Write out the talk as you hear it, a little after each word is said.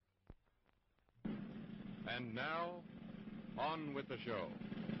And now, on with the show.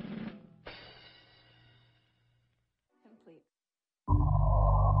 Complete.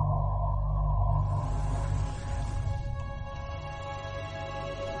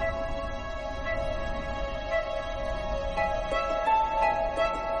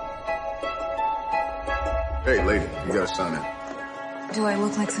 Hey, lady, you gotta sign in. Do I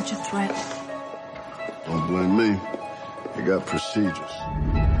look like such a threat? Don't blame me. You got procedures.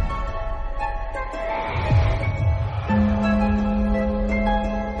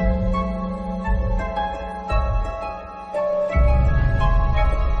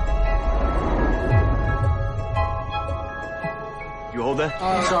 You hold that?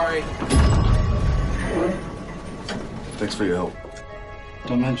 Sorry. Thanks for your help.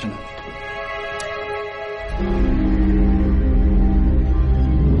 Don't mention it.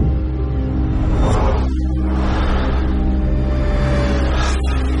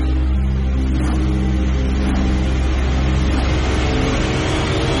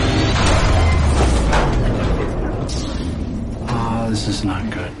 This is not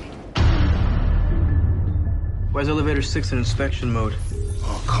good. Why is elevator 6 in inspection mode?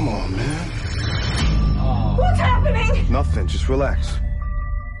 Oh, come on, man. What's happening? Nothing, just relax.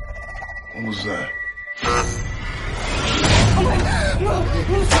 What was that?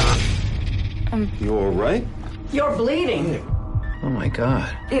 You all right? You're bleeding. Oh my god.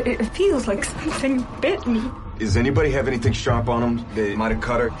 It feels like something bit me. Does anybody have anything sharp on them? They might have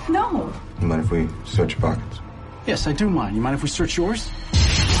cut her. No. You mind if we search your pockets? Yes, I do mind. You mind if we search yours?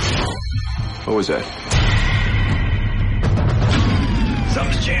 What was that?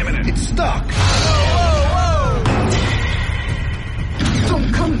 Something's jamming it. It's stuck!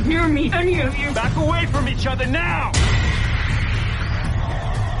 Don't come near me, any of you. Back away from each other now!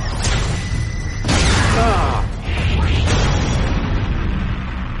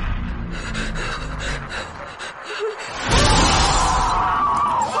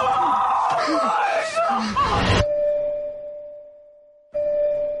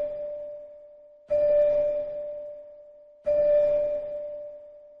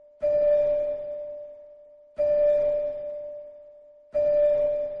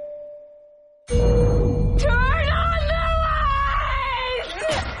 Turn on the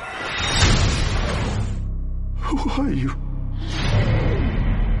lights! Who are you?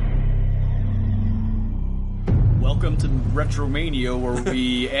 Welcome to Retromania, where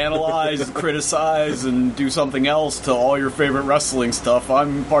we analyze, criticize, and do something else to all your favorite wrestling stuff.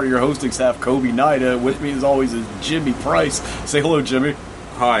 I'm part of your hosting staff, Kobe Nida. With me, as always, is Jimmy Price. Say hello, Jimmy.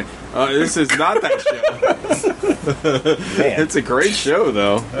 Hi. This is not that show. It's a great show,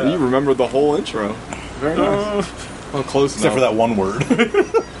 though. You remember the whole intro. Very nice. Well, close Except for that one word.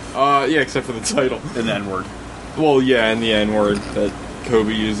 Yeah, except for the title. And the N-word. Well, yeah, and the N-word that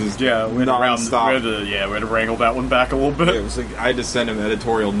Kobe uses. Yeah, we had non-stop. to wrangle that one back a little bit. Yeah, it was like I had to send him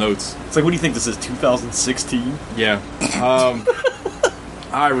editorial notes. It's like, what do you think this is, 2016? Yeah.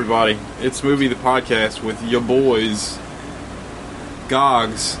 Hi, everybody. It's Movie the Podcast with your boys,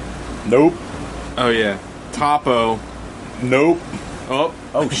 Gogs. Nope. Oh, yeah. Topo. Nope.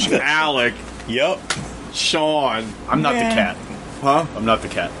 Oh shit. Alec. Yep. Sean. I'm not the cat. Huh? I'm not the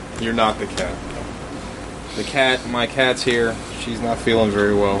cat. You're not the cat. My cat's here. She's not feeling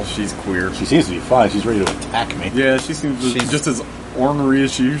very well. She's queer. She seems to be fine. She's ready to attack me. Yeah, she seems She's just as ornery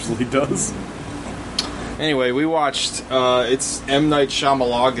as she usually does. Anyway, we watched, it's M. Night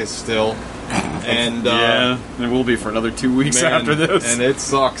Shyamalan still. And, yeah, it will be for another 2 weeks after this. And it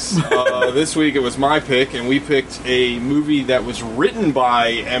sucks. This week it was my pick, and we picked a movie that was written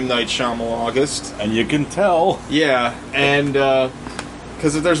by M. Night Shyamalan. And you can tell. Yeah, and,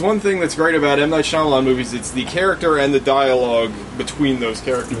 because if there's one thing that's great about M. Night Shyamalan movies, it's the character and the dialogue between those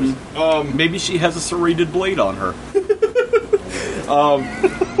characters. Mm-hmm. Maybe she has a serrated blade on her.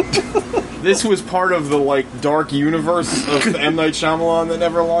 This was part of the, like, dark universe of M. Night Shyamalan that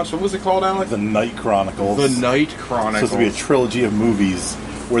never launched. What was it called, Alex? The Night Chronicles. The Night Chronicles. It's supposed to be a trilogy of movies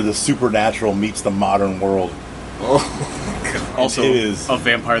where the supernatural meets the modern world. Oh, Also, it is a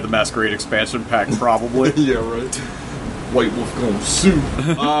Vampire the Masquerade expansion pack, probably. yeah, right. White Wolf going soup.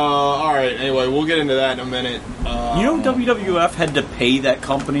 Alright, anyway, we'll get into that in a minute. You know WWF had to pay that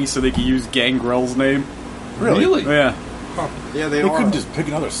company so they could use Gangrel's name? Really? Yeah. Yeah, They couldn't just pick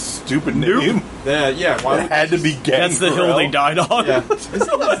another stupid name. Yeah, why It had to be Gangrel. That's the hill they died on. Yeah.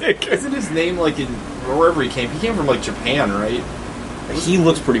 Isn't his name, like, in wherever he came? He came from, like, Japan, right? He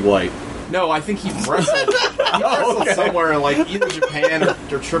looks pretty white. No, I think he wrestled. He wrestled somewhere like either Japan or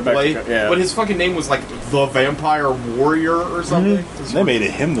AAA. Mexico, yeah. But his fucking name was like the Vampire Warrior or something. They made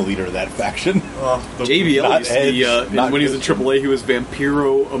him the leader of that faction. JBL Not used to be, Edge, not when he was in Christian. AAA, he was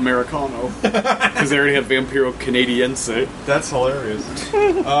Vampiro Americano. Because they already had Vampiro Canadiense. That's hilarious.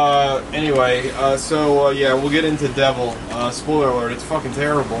 Anyway, yeah, we'll get into Devil. Spoiler alert, it's fucking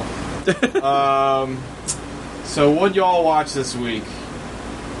terrible. So what y'all watch this week?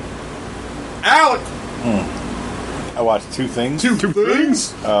 Alec! I watched two things. Two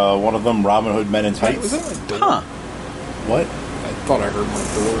things? One of them, Robin Hood Men in Tights. Was that my door? Huh. What? I thought I heard my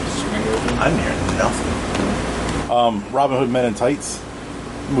door swing open. I'm hearing nothing. Robin Hood Men in Tights.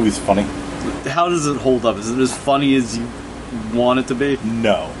 The movie's funny. How does it hold up? Is it as funny as you want it to be?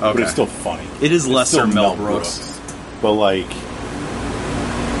 No, but Okay. it's still funny. It is It's lesser still Mel Brooks. But like,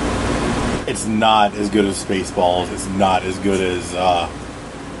 it's not as good as Spaceballs. It's not as good as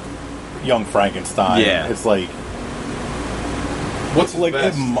Young Frankenstein. Yeah. It's like, What's like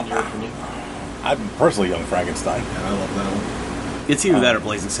best, it in mu- your opinion? I'm personally Young Frankenstein. Yeah, I love that one. It's either that or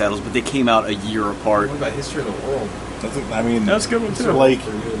Blazing Saddles, but they came out a year apart. What about History of the World? I mean, That's a good one, too. Like,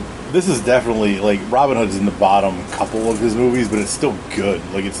 this is definitely like Robin Hood's in the bottom couple of his movies, but it's still good.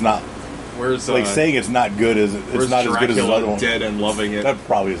 Like, it's not Where's like saying it's not good as where's it's not as good as the Dracula other one. Dead and Loving It? That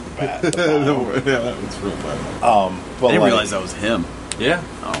probably is bad. The Yeah, that was real bad. but I didn't like, realize that was him. Yeah.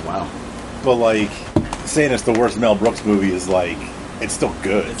 Oh, wow. But like saying it's the worst Mel Brooks movie is like it's still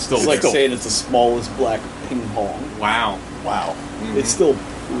good. It's still It's like good. saying it's the smallest black ping pong. Wow. wow. It's still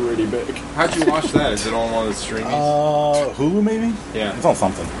pretty big. How'd you watch that? Is it on one of the streamings? Hulu maybe? Yeah. It's on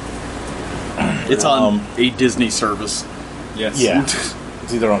something. It's on a Disney service. Yes. Yeah.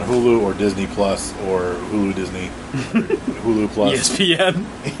 It's either on Hulu or Disney Plus or Hulu Disney. Hulu Plus. ESPN.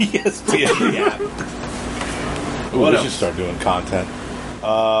 ESPN. Yeah. Ooh, What we else? should start doing content.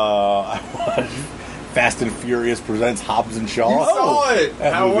 I watched Fast and Furious presents Hobbs and Shaw. You saw it.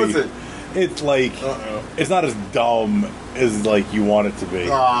 That How movie. was it? It's like Uh-oh. it's not as dumb as like you want it to be.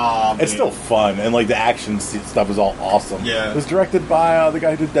 Aw, It's man. still fun, and like the action stuff is all awesome. Yeah. It was directed by the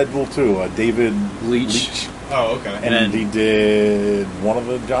guy who did Deadpool too, David Leitch. Oh, okay. and then- he did one of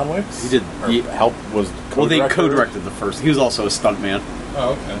the John Wicks. He did- Or he- help was Well, they co-director. co-directed the first. He was also a stuntman.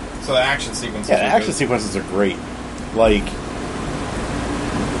 Oh, okay. So the action sequences. Yeah, the are action good. sequences are great. Like,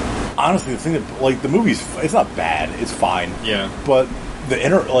 honestly, the thing that like the movie's it's not bad. It's fine. Yeah. But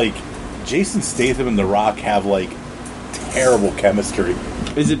the Jason Statham and The Rock have like terrible chemistry.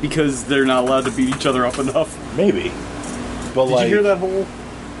 Is it because they're not allowed to beat each other up enough? Maybe. But Did like, you hear that whole?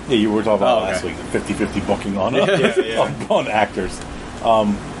 Yeah, you were talking about Oh, okay. last week, the 50-50 booking on Yeah. on actors.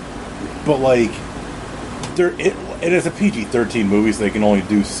 But like, it is a PG-13 movie, so they can only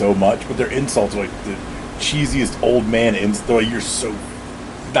do so much. But their insults are like the cheesiest old man insult. You're so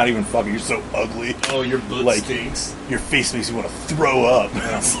not even fucking. You're so ugly. Oh, your blood Like, stinks. Your face makes me want to throw up.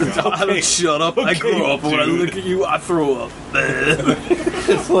 I don't shut up. I Okay, grew up. When I dude. look at you, I throw up.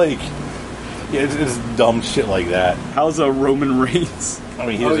 It's like, yeah, it's dumb shit like that. How's Roman Reigns? I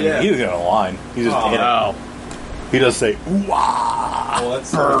mean, he Oh, doesn't. yeah. He doesn't have a line. He's just in it. Wow. He does say "ooh ah." Well,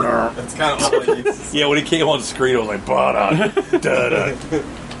 that's kind of all it needs. Yeah, when he came on screen, I was like, "Ba-da, da-da."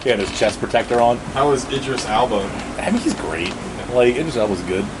 He had his chest protector on. How was Idris Elba? I mean, he's great. Like, Idris Elba's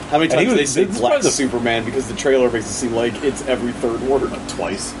good. How many And he times did they was- say this is Black probably the- Superman? Because the trailer makes it seem like it's every third word.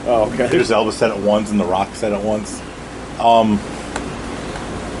 Twice. Oh, okay. Idris Elba said it once, and The Rock said it once.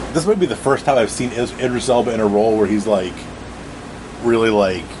 This might be the first time I've seen Idris Elba in a role where he's like, really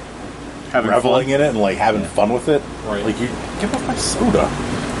like Having reveling fun. in it and like having fun with it. Right. Like, you give up my soda.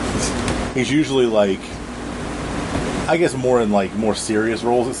 He's usually like, I guess more in like more serious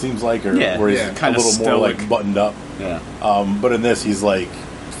roles. It seems like, or Yeah, where he's yeah. a Kinda little more like stoic. buttoned up. Yeah. But in this, he's like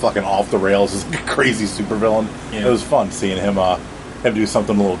fucking off the rails. He's a crazy supervillain. Yeah. It was fun seeing him do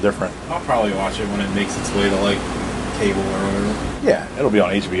something a little different. I'll probably watch it when it makes its way to like cable or whatever. Yeah, it'll be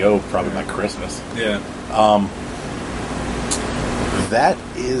on HBO probably by Christmas. Yeah. That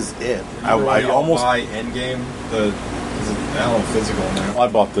is it. I Really almost buy Endgame. Is it now physical now? I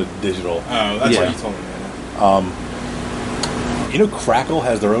bought the digital. Oh, that's Yeah. what you told me. Man. You know, Crackle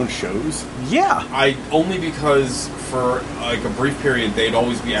has their own shows. Yeah. I only because for like a brief period they'd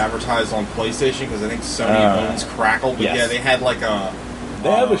always be advertised on PlayStation because I think Sony owns Crackle. But yes. yeah, they had like a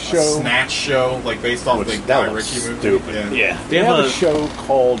They have a show- Snatch show like based off Which the that Guy was Ritchie movie. stupid. Yeah. They They have have a a- show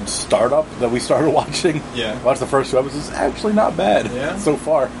called Startup that we started watching. Yeah. Watched the first two episodes. It's actually not bad. Yeah? So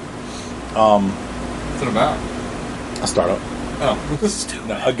far. What's it about? A startup. Oh, No,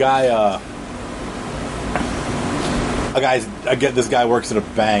 this guy works at a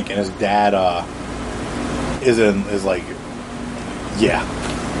bank, and his dad is like, yeah,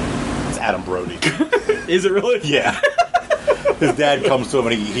 it's Adam Brody. Is it really? Yeah. His dad comes to him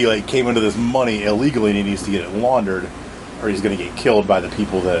and he like came into this money illegally and he needs to get it laundered or he's going to get killed by the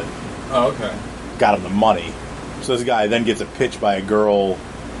people that got him the money. So this guy then gets a pitch by a girl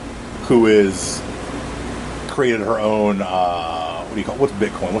who is created her own, what's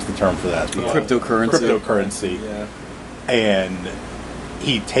Bitcoin? What's the term for that? Cryptocurrency. Yeah. And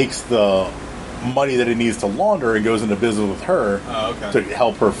he takes the money that he needs to launder and goes into business with her to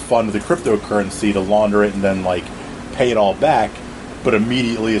help her fund the cryptocurrency to launder it and then like pay it all back. But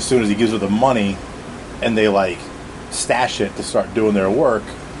immediately as soon as he gives her the money and they like stash it to start doing their work,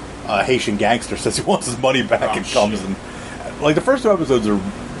 a Haitian gangster says he wants his money back and comes and like the first 2 episodes are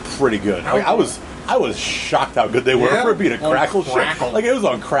pretty good. Like, I was shocked how good they were for it being a Crackle show. Like it was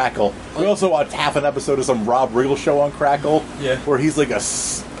on Crackle. We also watched half an episode of some Rob Riggle show on Crackle where he's like a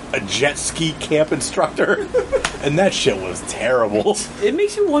jet ski camp instructor, and that shit was terrible. It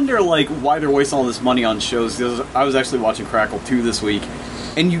makes you wonder, like, why they're wasting all this money on shows. I was actually watching Crackle 2 this week,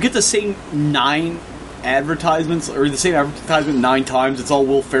 and you get the same 9 advertisements, or the same advertisement 9 times. It's all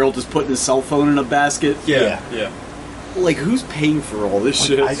Will Ferrell just putting his cell phone in a basket. Yeah. Like, who's paying for all this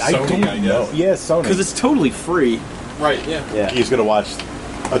shit? I don't know. Yeah, Sony. Because it's totally free. Right, yeah. He's going to watch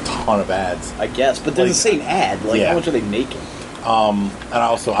a ton of ads. I guess, but they're the same ad. Like, how much are they making? And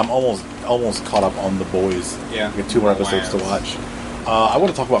I'm almost caught up on The Boys. Yeah. I got 2 more episodes to watch. I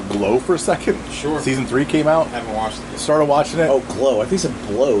want to talk about Glow for a second. Sure. Season 3 came out. Haven't watched it yet. Started watching it. Oh, Glow. I think it's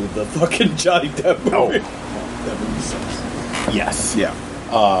Blow, the fucking Johnny Depp movie. That movie sucks. Yes. Yeah.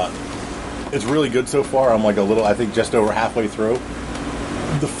 It's really good so far. I'm like I think just over halfway through.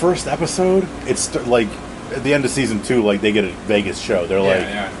 The first episode, it's like at the end of season 2, like they get a Vegas show. They're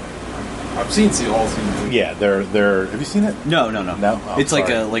I've seen all season 2. Yeah, they're. Have you seen it? No. No? Oh, It's sorry.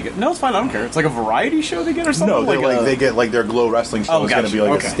 no, it's fine. I don't care. It's like a variety show they get or something. No, they get like their Glow wrestling show. It's going to be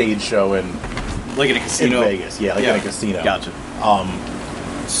like Okay. a stage show in like in a casino in Vegas. Yeah, in a casino. Gotcha.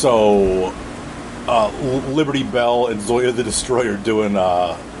 So Liberty Bell and Zoya the Destroyer doing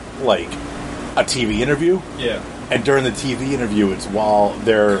like a TV interview. Yeah. And during the TV interview, it's while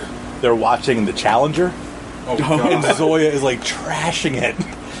they're watching The Challenger. Oh, God. And Zoya is like trashing it.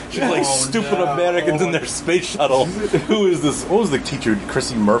 She's like stupid Americans in their space shuttle. Who is this? What was the teacher?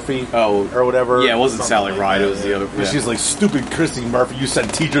 Chrissy Murphy? Or whatever. Yeah, it wasn't Sally Ride. It was the other. But she's like, stupid Chrissy Murphy. You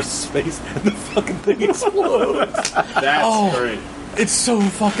sent teachers to space, and the fucking thing explodes. That's great. It's so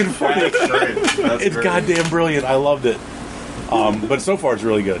fucking funny. That's great. It's goddamn brilliant. I loved it. But so far, it's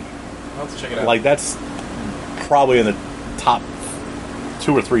really good. I'll have to check it out. Like that's probably in the top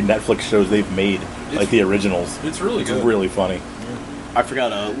 2 or 3 Netflix shows they've made. Like the originals. It's really good. It's really funny. I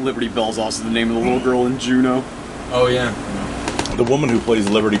forgot. Liberty Bell's also the name of the little girl in Juno. Oh yeah. The woman who plays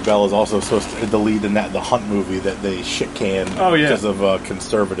Liberty Bell is also supposed to be the lead in the Hunt movie that they shit can because of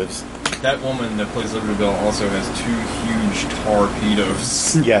conservatives. That woman that plays Liberty Bell also has 2 huge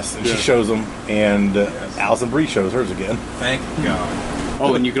torpedoes. Yes, and she shows them, and Alison Brie shows hers again. Thank God.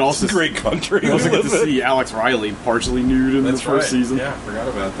 Oh, and you can also great country. You also get to see Alex Riley partially nude in the first season. Yeah, I forgot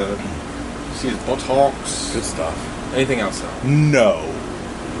about that. You see his buttocks. Good stuff. Anything else though? No.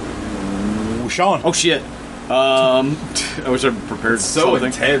 Sean. Oh shit. I wish I prepared So something.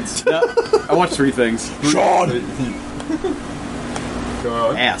 intense. No, I watched 3 things. Sean.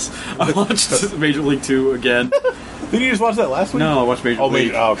 God. Ass. I watched Major League 2 again. Did you just watch that last week? No, I watched Major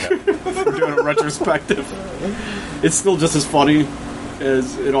League. Oh, okay. We're doing a retrospective. It's still just as funny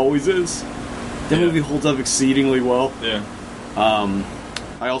as it always is. The movie holds up exceedingly well. Yeah.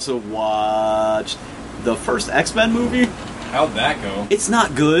 I also watched the first X-Men movie. How'd that go? It's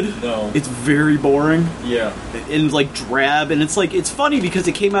not good. No. It's very boring. Yeah. And like drab, and it's like it's funny because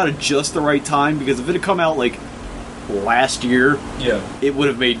it came out at just the right time, because if it had come out like last year, Yeah. it would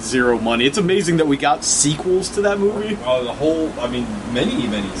have made 0 money. It's amazing that we got sequels to that movie. Many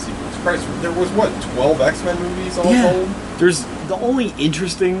sequels. Christ, there was, 12 X-Men movies all told? There's the only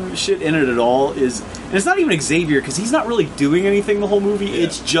interesting shit in it at all is, and it's not even Xavier, because he's not really doing anything the whole movie,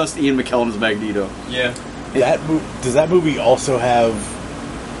 it's just Ian McKellen as Magneto. Yeah. Does that movie also have,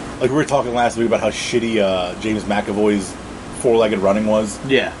 like we were talking last week about how shitty James McAvoy's 4-legged running was?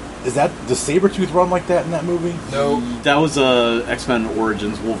 Yeah. Does Sabretooth run like that in that movie? No. That was X-Men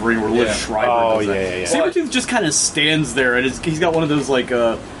Origins Wolverine, where Liv Schreiber does that. Yeah. Sabretooth just kind of stands there, and he's got one of those like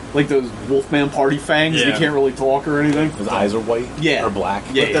those Wolfman party fangs. Yeah. They can't really talk or anything. His eyes are white? Yeah. Or black?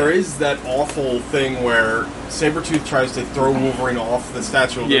 Yeah. But there is that awful thing where Sabretooth tries to throw Wolverine off the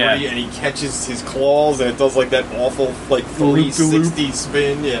Statue of Liberty, and he catches his claws, and it does like that awful, like, 360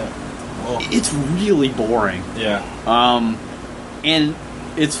 spin. Yeah. It's really boring. Yeah. And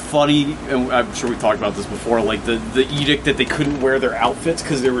it's funny, and I'm sure we talked about this before, like the edict that they couldn't wear their outfits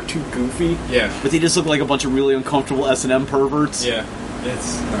because they were too goofy. Yeah. But they just look like a bunch of really uncomfortable S&M perverts. Yeah.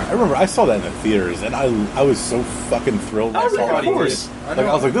 I remember I saw that in the theaters, and I was so fucking thrilled. When I saw of it. course.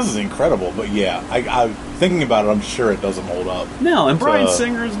 I was like, this is incredible. But yeah, I thinking about it, I'm sure it doesn't hold up. No, and Bryan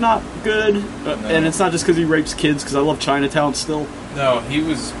Singer's not good, and it's not just because he rapes kids, because I love Chinatown still. No, he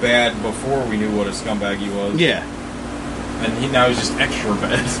was bad before we knew what a scumbag he was. Yeah. And now he's just extra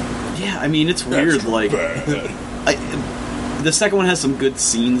bad. Yeah, I mean, it's weird, like... the second one has some good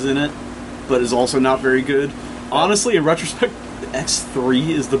scenes in it, but is also not very good. Honestly, in retrospect, X3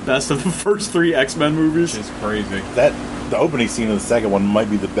 is the best of the first 3 X-Men movies. It's crazy. The opening scene of the second one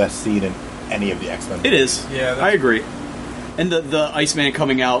might be the best scene in any of the X-Men movies. It is. Yeah, I agree. And the Iceman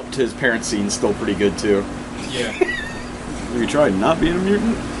coming out to his parents' scene is still pretty good, too. Yeah. Have you tried not being a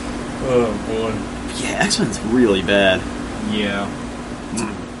mutant? Oh, boy. Yeah, X-Men's really bad. Yeah.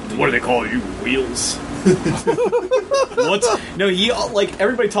 What do they call you? Wheels? What? No,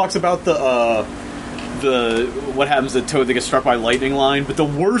 everybody talks about the what happens to Toad that gets struck by lightning line, but the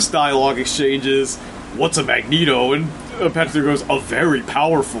worst dialogue exchange is, what's a Magneto? And Patrick goes, a very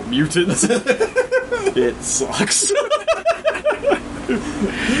powerful mutant. It sucks.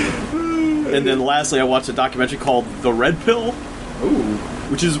 And then lastly, I watched a documentary called The Red Pill. Ooh.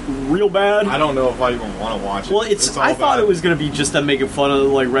 Which is real bad. I don't know if I even want to watch it. Well, I thought it was going to be just them making fun of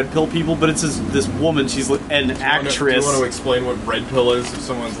like red pill people, but it's this woman. She's an actress. Do you want to explain what red pill is? If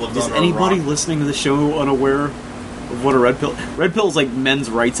someone's lived Is under anybody a rock? listening to the show unaware of what a red pill? Red pill is like men's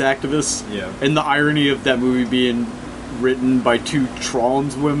rights activists. Yeah. And the irony of that movie being written by 2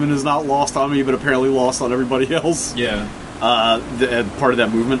 trans women is not lost on me, but apparently lost on everybody else. Yeah. Part of that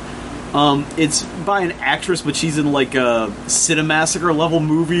movement. It's by an actress, but she's in like Cinemassacre level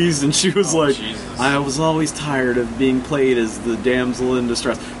movies, and she was Jesus. I was always tired of being played as the damsel in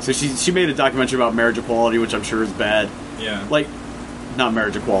distress. So she made a documentary about marriage equality, which I'm sure is bad. Yeah. Like, not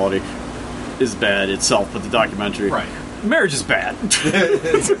marriage equality is bad itself, but the documentary. Right. Marriage is bad.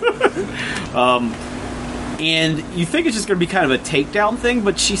 And you think it's just going to be kind of a takedown thing,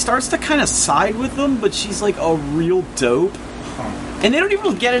 but she starts to kind of side with them, but she's like a real dope. And they don't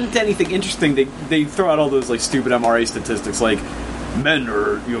even get into anything interesting. They throw out all those like stupid MRA statistics, like men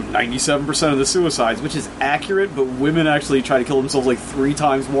are 97% of the suicides, which is accurate, but women actually try to kill themselves like 3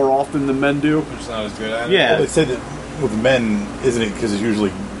 times more often than men do. Which is not as good at it. Yeah. Well, they said that with men, isn't it because it's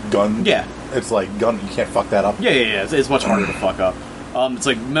usually gun? Yeah. It's like gun. You can't fuck that up. Yeah. It's much harder to fuck up. It's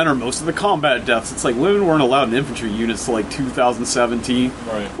like men are most of the combat deaths. It's like women weren't allowed in infantry units till like 2017.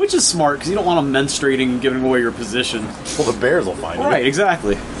 Right. Which is smart, because you don't want them menstruating and giving away your position. Well, the bears will find it. Right,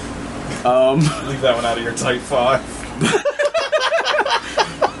 exactly. Leave that one out of your Type 5.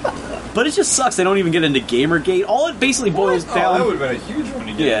 But it just sucks they don't even get into Gamergate. All it basically boils down... that would have been a huge one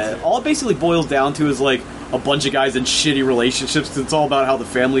to get into. All it basically boils down to is like a bunch of guys in shitty relationships. It's all about how the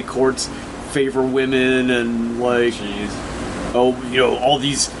family courts favor women and like... Jeez. all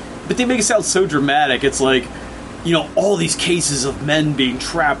these... But they make it sound so dramatic. It's like, all these cases of men being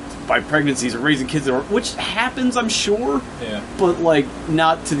trapped by pregnancies or raising kids, which happens, I'm sure. Yeah. But, like,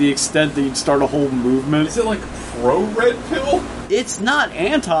 not to the extent that you'd start a whole movement. Is it like pro-red pill? It's not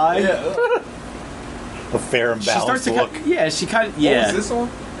anti. Yeah. A fair and She starts balanced to look. she kind of... What Yeah. was this on?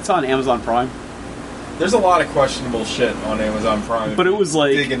 It's on Amazon Prime. There's a lot of questionable shit on Amazon Prime. But it was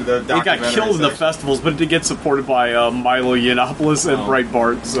like... Dig into the it got documentary killed in the section. festivals, but it did get supported by Milo Yiannopoulos and Oh.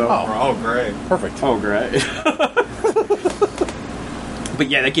 Breitbart, so... Oh, great. Perfect. Oh, great. But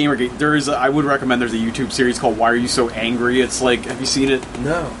yeah, that Gamergate, I would recommend there's a YouTube series called Why Are You So Angry? It's like, have you seen it?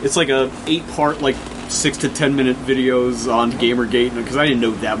 No. It's like a 8-part, like 6 to 10 minute videos on Gamergate, because I didn't know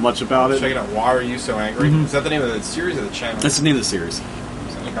that much about it. Check it out. Why Are You So Angry? Mhm. Is that the name of the series or the channel? That's the name of the series.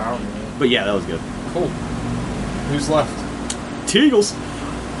 I don't know. But yeah, that was good. Cool. Who's left? Teagles.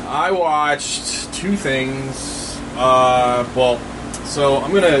 I watched 2 things. So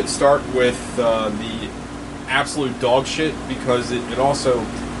I'm going to start with the absolute dog shit, because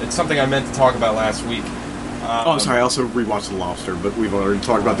it's something I meant to talk about last week. I'm sorry, I also rewatched The Lobster, but we've already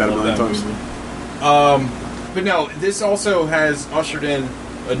talked about that a million times. But no, this also has ushered in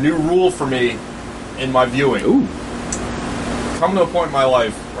a new rule for me in my viewing. Ooh. Come to a point in my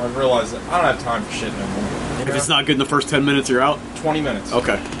life where I've realized that I don't have time for shit no more. If it's not good in the first 10 minutes, you're out? 20 minutes.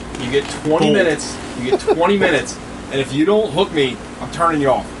 Okay. You get 20 minutes. You get 20 minutes. And if you don't hook me, I'm turning you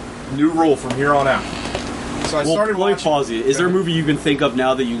off. New rule from here on out. So I started let me watching... pause you. Is there a movie you can think of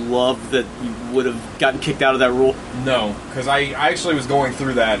now that you love that you would have gotten kicked out of that rule? No, because I actually was going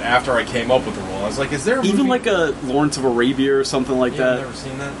through that after I came up with the rule. I was like, is there a movie... Even like a Lawrence of Arabia or something like that? I've never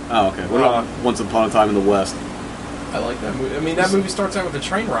seen that. Oh, okay. What about Once Upon a Time in the West? I like that movie. I mean, that movie starts out with a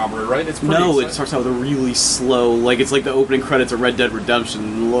train robbery, right? It's pretty No, exciting. it starts out with a really slow, like it's like the opening credits of Red Dead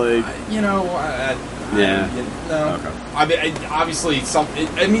Redemption. Like, No. Okay. I mean, obviously,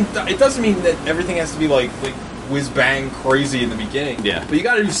 it doesn't mean that everything has to be like whiz bang crazy in the beginning. Yeah. But you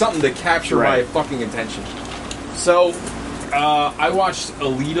got to do something to capture my fucking attention. So, I watched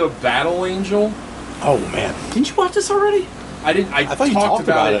Alita: Battle Angel. Oh man, didn't you watch this already? I didn't. I thought you talked talked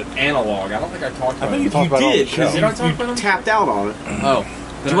about it. Analog. I don't think I talked about it. I think you talked about it on the show. Did I talk about it? Tapped out on it. Oh.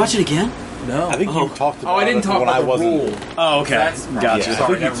 Did you watch it again? No. I think you talked about it I didn't talk when about I the wasn't. rule. Oh, okay. That's Gotcha. Yeah,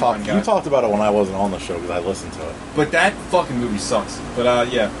 Sorry, I never think mind, you guys. talked about it when I wasn't on the show because I listened to it. But that fucking movie sucks.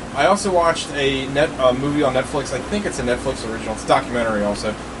 But yeah, I also watched a movie on Netflix. I think it's a Netflix original. It's a documentary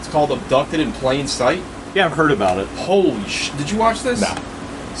also. It's called Abducted in Plain Sight. Yeah, I've heard about it. Holy shit! Did you watch this? No.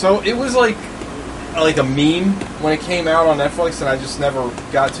 So it was like a meme when it came out on Netflix, and I just never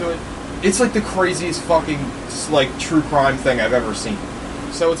got to it. It's like the craziest fucking like true crime thing I've ever seen.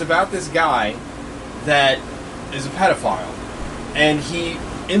 So it's about this guy that is a pedophile, and he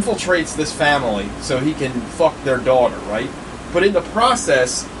infiltrates this family so he can fuck their daughter, right? But in the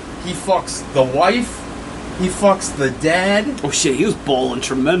process, he fucks the wife, he fucks the dad. Oh shit, he was balling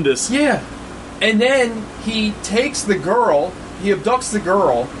tremendous. Yeah. And then he takes the girl, he abducts the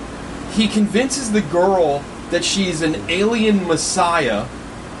girl, he convinces the girl that she's an alien messiah,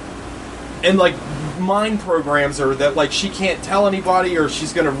 and like mind programs her that like she can't tell anybody or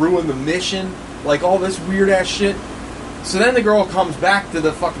she's gonna ruin the mission, like all this weird ass shit. So then the girl comes back to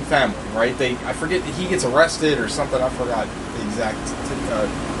the fucking family, right? I forget, he gets arrested or something, I forgot the exact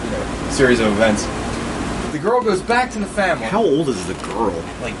series of events. The girl goes back to the family. How old is the girl?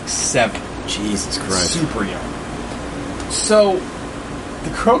 Like 7. Jesus Christ. Super young. So,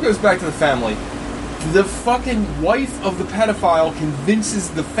 the girl goes back to the family. The fucking wife of the pedophile convinces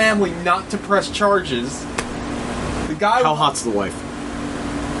the family not to press charges. The guy... How hot's the wife?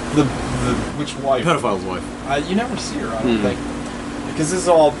 Which wife? The pedophile's wife. You never see her, I don't think. Because this is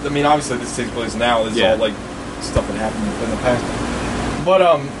all... I mean, obviously this takes place now. This is all, like, stuff that happened in the past. But,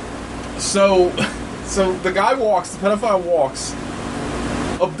 So the guy walks, the pedophile walks,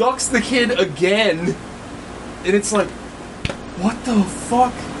 abducts the kid again, and it's like, what the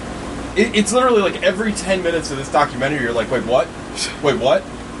fuck? It's literally like every 10 minutes of this documentary, you're like, wait, what? Wait, what?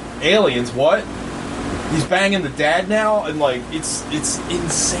 Aliens, what? He's banging the dad now, and like, it's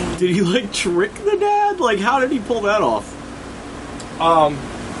insane. Did he like trick the dad? Like, how did he pull that off?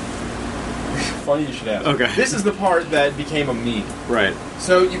 Funny you should ask. Okay. This is the part that became a meme. Right.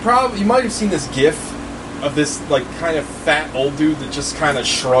 So you might have seen this GIF of this like kind of fat old dude that just kind of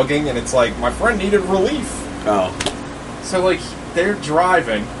shrugging, and it's like, my friend needed relief. Oh. So like they're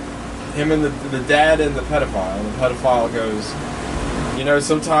driving, him and the dad and the pedophile, and the pedophile goes,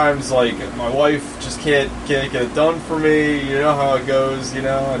 sometimes like my wife just can't get it done for me. You know how it goes,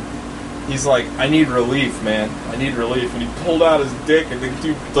 And he's like, I need relief, man. I need relief. And he pulled out his dick, and the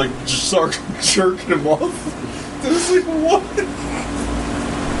dude like just started jerking him off. It was like, what?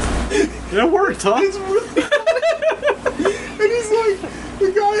 It worked, huh? It's really and he's like,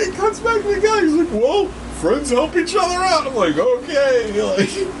 the guy, it cuts back to the guy, he's like, well, friends help each other out. I'm like, okay. Like,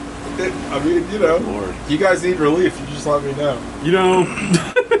 I mean, Lord. you guys need relief, you just let me know.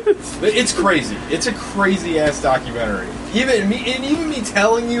 It's crazy. It's a crazy-ass documentary. Even me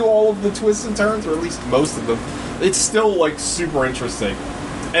telling you all of the twists and turns, or at least most of them, it's still, like, super interesting.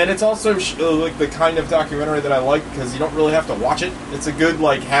 And it's also like the kind of documentary that I like because you don't really have to watch it. It's a good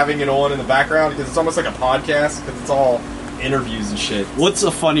like having it on in the background because it's almost like a podcast because it's all interviews and shit. What's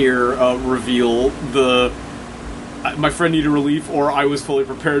a funnier reveal? My friend needed relief, or I was fully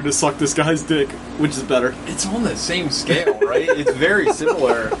prepared to suck this guy's dick. Which is better? It's on the same scale, right? It's very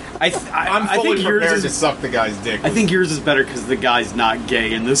similar. I'm fully prepared to suck the guy's dick. I think yours is better because the guy's not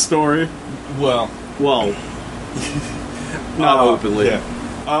gay in this story. Well, not openly. Yeah.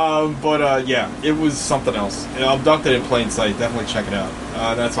 Yeah, it was something else. Abducted in Plain Sight. Definitely check it out.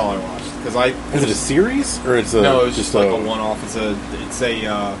 That's all I watched Is it a series or it's a? No, it's just like a one-off. It's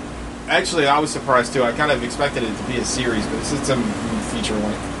a. Actually, I was surprised too. I kind of expected it to be a series, but it's a feature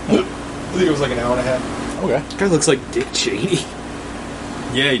length. I think it was like an hour and a half. Okay. This guy looks like Dick Cheney.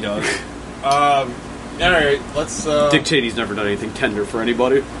 Yeah, he does. All right, let's. Dick Cheney's never done anything tender for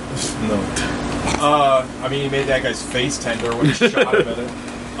anybody. No. I mean, he made that guy's face tender when he shot him in it.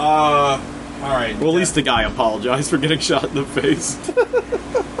 Alright. Well, at least the guy apologized for getting shot in the face.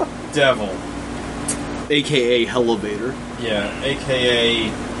 Devil. A.K.A. Hellevator. Yeah, a.k.a.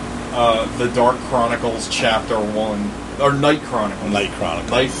 The Dark Chronicles Chapter 1. Or Night Chronicles. Night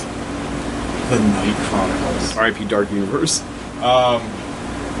Chronicles. The Night Chronicles. R.I.P. Dark Universe.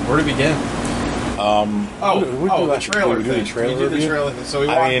 Where to begin? The trailer we do the thing. trailer We did the review? trailer thing. So we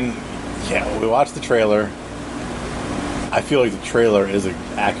I mean, yeah, we watched the trailer. I feel like the trailer is an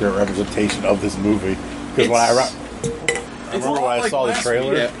accurate representation of this movie because when I remember when I saw the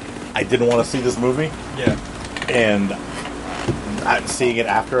trailer, I didn't want to see this movie. Yeah. And seeing it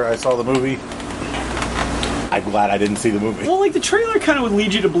after I saw the movie, I'm glad I didn't see the movie. Well, like the trailer kind of would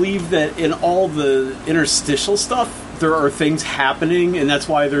lead you to believe that in all the interstitial stuff, there are things happening, and that's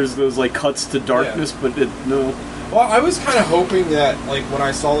why there's those like cuts to darkness. But no. Well, I was kind of hoping that, like, when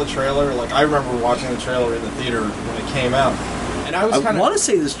I saw the trailer, like, I remember watching the trailer in the theater when it came out, and I was kind of... I want to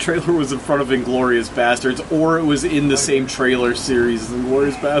say this trailer was in front of Inglourious Bastards, or it was in the same trailer series as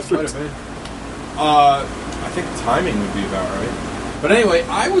Inglourious Bastards. Might have been. I think the timing would be about right. But anyway,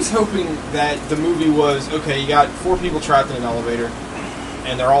 I was hoping that the movie was, okay, you got 4 people trapped in an elevator,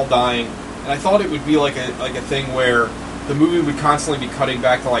 and they're all dying, and I thought it would be like a thing where the movie would constantly be cutting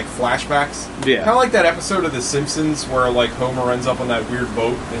back to, like, flashbacks. Yeah. Kind of like that episode of The Simpsons where, like, Homer ends up on that weird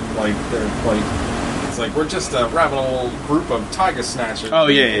boat and, like, they're, like... It's like, we're just a rabid old group of tiger snatchers. Oh,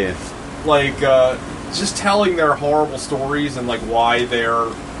 yeah. Like, just telling their horrible stories and, like, why they're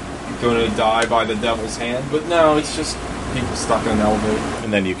going to die by the devil's hand. But no, it's just people stuck in an elevator.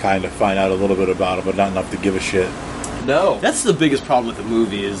 And then you kind of find out a little bit about it, but not enough to give a shit. No. That's the biggest problem with the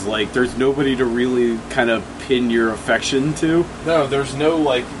movie is, like, there's nobody to really kind of pin your affection to. No, there's no,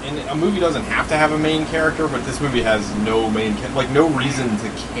 like... And a movie doesn't have to have a main character, but this movie has no main... Like, no reason to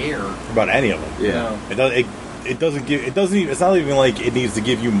care. About any of them. Yeah. No. It doesn't give... It doesn't even... It's not even like it needs to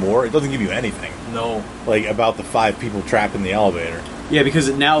give you more. It doesn't give you anything. No. Like, about the 5 people trapped in the elevator. Yeah, because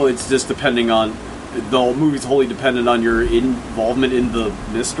now it's just depending on... The movie's wholly dependent on your involvement in the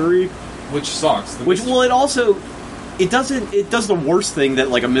mystery. Which sucks. Well, it also... It does the worst thing that,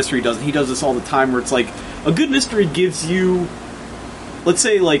 like, a mystery does. He does this all the time, where it's like a good mystery gives you, let's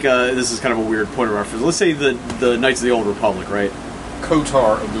say, like, this is kind of a weird point of reference. Let's say the Knights of the Old Republic, right?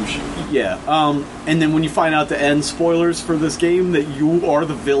 Kotar Ibushi. Yeah. And then when you find out the end spoilers for this game that you are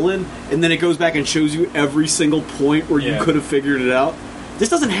the villain, and then it goes back and shows you every single point where you could have figured it out. This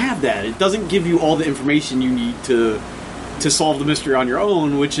doesn't have that. It doesn't give you all the information you need to solve the mystery on your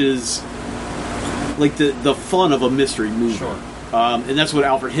own, which is like the fun of a mystery movie. Sure. And that's what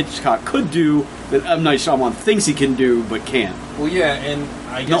Alfred Hitchcock could do that M. Night Shyamalan thinks he can do but can't. Well, yeah, and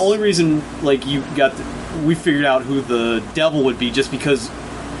I guess... The only reason, like, we figured out who the devil would be just because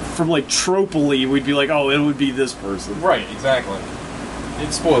from, like, tropically we'd be like, oh, it would be this person. Right, exactly.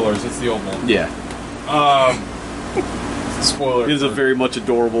 It's spoilers, it's the old one. Yeah. Spoiler. It is a very much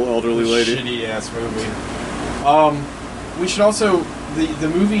adorable elderly lady. Shitty-ass movie. We should also... The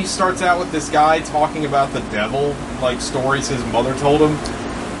movie starts out with this guy talking about the devil, like stories his mother told him,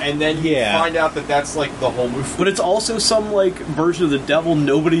 and then you find out that that's like the whole movie. But it's also some like version of the devil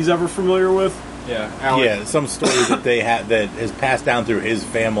nobody's ever familiar with. Yeah, Yeah, some story that they had that is passed down through his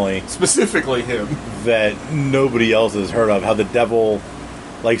family, specifically him, that nobody else has heard of. How the devil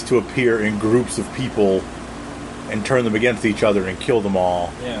likes to appear in groups of people and turn them against each other and kill them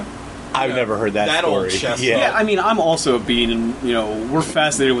all. Yeah. I've never heard that old story. chestnut. Yeah, I mean, I'm also a bean, and, you know, we're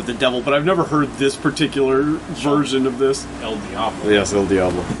fascinated with the devil, but I've never heard this particular version of this. El Diablo. Yes, El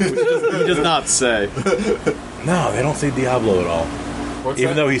Diablo. He does not say. No, they don't say Diablo at all. What's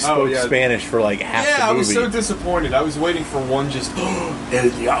Even that? though he spoke Spanish for like half the movie. Yeah, I was so disappointed. I was waiting for one just... El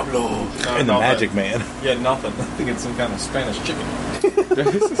Diablo. And the Magic Man. Yeah, nothing. I think it's some kind of Spanish chicken.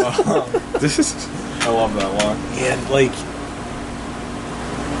 I love that line. Yeah, like...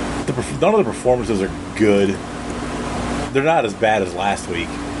 None of the performances are good. They're not as bad as last week.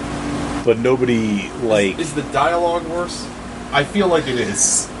 But nobody, like... Is the dialogue worse? I feel like it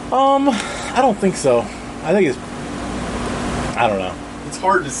is. I don't think so. I think it's... I don't know. It's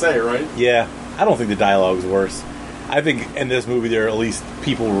hard to say, right? Yeah. I don't think the dialogue's worse. I think in this movie there are at least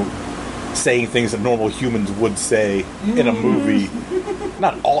people saying things that normal humans would say in a movie.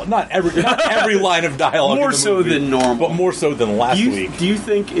 Not every line of dialogue. More so movie, than normal, but more so than last week. Do you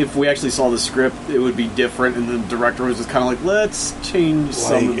think if we actually saw the script, it would be different, and the director was just kind of like, let's change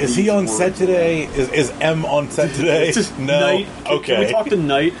some? Is he on set today? Is M on set today? No. Knight. Okay. Can we talk to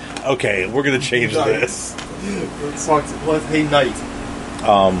Knight? Okay, we're gonna change this. Let's talk to Hey Knight.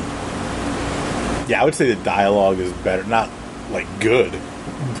 Yeah, I would say the dialogue is better. Not like good,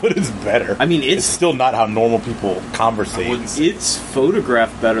 but it's better. I mean, it's still not how normal people conversate. It's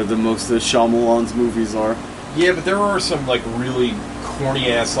photographed better than most of Shyamalan's movies are. Yeah, but there are some like really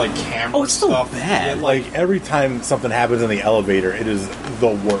corny ass like camera Oh, it's so stuff. bad. Yeah, Like every time something happens in the elevator, it is the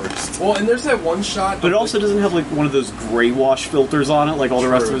worst. well, and there's that one shot, But it also doesn't have like one of those gray wash filters on it like all the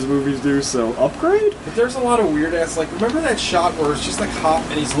rest of his movies do. So upgrade. But there's a lot of weird ass, like, remember that shot where it's just a cop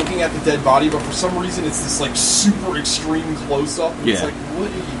and he's looking at the dead body, but for some reason it's this like super extreme close up. It's Yeah. like, what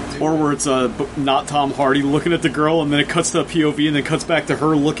are you doing? Or where it's not Tom Hardy looking at the girl, and then it cuts to a POV, and then cuts back to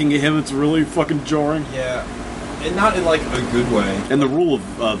her looking at him. It's really fucking jarring. Yeah, and not in like a good way. And the rule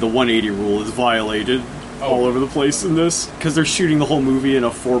of the 180 rule is violated all over the place in this because they're shooting the whole movie in a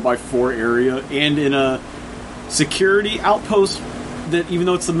 4x4 area and in a security outpost that, even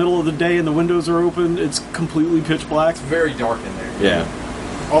though it's the middle of the day and the windows are open, it's completely pitch black. It's very dark in there. Yeah.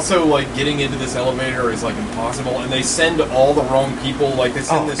 Also, like, getting into this elevator is like impossible, and they send all the wrong people. Like, they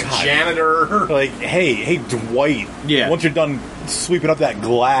send this God. janitor. Like, hey, Dwight. Yeah. Once you're done sweeping up that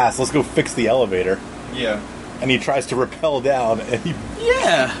glass, let's go fix the elevator. Yeah. And he tries to rappel down, and he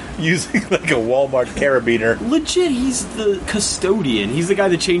Yeah. using like a Walmart carabiner. Legit, he's the custodian. He's the guy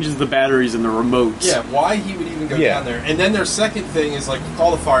that changes the batteries and the remotes. Yeah, why he would even go down there. And then their second thing is, like,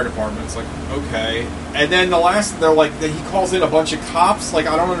 call the fire department. It's like, okay. And then the last, they're like, he calls in a bunch of cops. Like,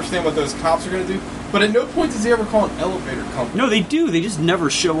 I don't understand what those cops are going to do. But at no point does he ever call an elevator company. No, they do. They just never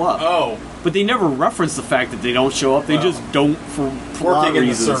show up. Oh. But they never reference the fact that they don't show up. They just don't for plot Working in the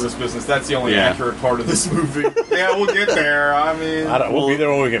reasons. service business, that's the only Yeah. accurate part of this movie. Yeah, we'll get there. I mean... We'll be there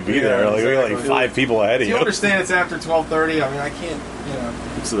when we can be there. Like, we got like 5 people ahead of Do you. you understand it's after 12:30? I mean, I can't, you know...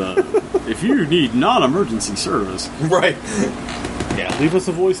 It's if you need non-emergency service. Right. Yeah, leave us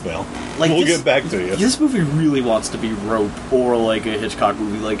a voicemail. Like, we'll this- get back to you. This movie really wants to be Rope or like a Hitchcock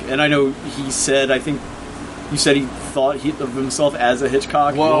movie. Like, and I know he said, I think you said he thought of himself as a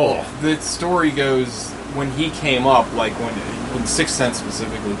Hitchcock. Well, the story goes, when he came up, like when Sixth Sense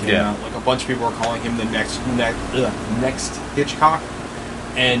specifically came out, like a bunch of people were calling him the next Hitchcock,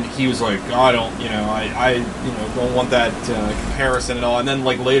 and he was like, oh, I don't, I don't want that comparison and all. And then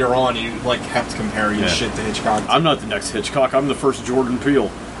like later on, he like kept comparing his shit to Hitchcock. I'm not the next Hitchcock. I'm the first Jordan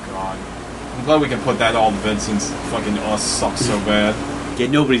Peele. God, I'm glad we can put that all to bed since fucking Us sucks so bad. Yeah,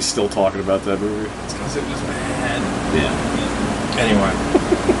 nobody's still talking about that movie. It's because it was bad. Yeah. Anyway.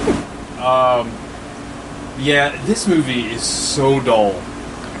 Yeah, this movie is so dull.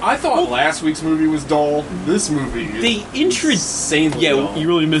 I thought last week's movie was dull. This movie is insanely dull. You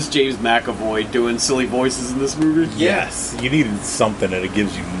really miss James McAvoy doing silly voices in this movie? Yes. You needed something and it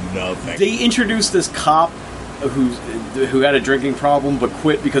gives you nothing. They introduced this cop who had a drinking problem but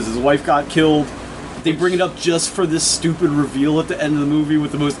quit because his wife got killed. They bring it up just for this stupid reveal at the end of the movie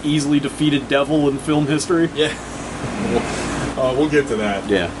with the most easily defeated devil in film history. Yeah. We'll get to that.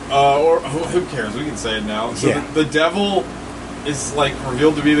 Yeah. Or who cares? We can say it now. So the devil is like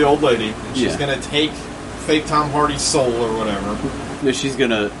revealed to be the old lady, and she's gonna take fake Tom Hardy's soul or whatever. No, is she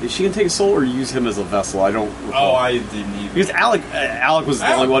gonna take his soul or use him as a vessel? I don't recall. Oh, I didn't even. Because Alec was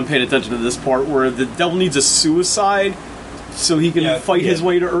the only one paying attention to this part where the devil needs a suicide so he can fight his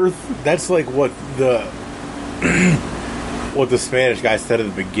way to Earth. That's like what the Spanish guy said at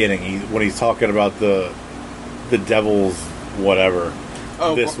the beginning. When he's talking about the devil's whatever.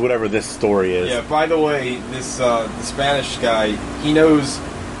 Whatever this story is. Yeah, by the way, this the Spanish guy, he knows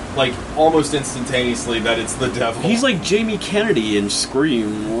like almost instantaneously that it's the devil. He's like Jamie Kennedy in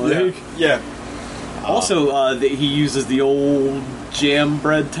Scream. Like. Yeah. Also, he uses the old jam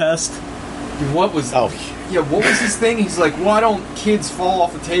bread test. What was? Oh, yeah. What was his thing? He's like, why don't kids fall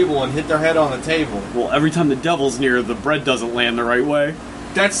off the table and hit their head on the table? Well, every time the devil's near, the bread doesn't land the right way.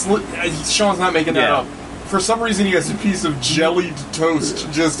 That's Sean's not making that up. For some reason, he has a piece of jellied toast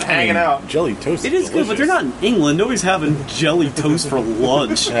just hanging out. Jelly toast. It is good, but they're not in England. Nobody's having jelly toast for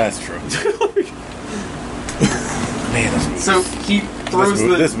lunch. That's true. Man, so he throws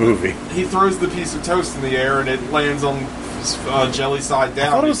this movie. He throws the piece of toast in the air and it lands on jelly side down.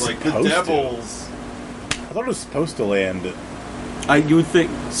 I thought it He's was like the supposed devils. I thought it was supposed to land. You would think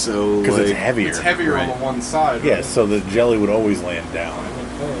so, because it's heavier. It's heavier on the one side. Yeah, right? so the jelly would always land down.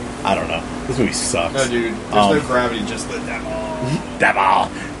 I don't know. This movie sucks. No, dude. There's no gravity. Just the devil. Devil.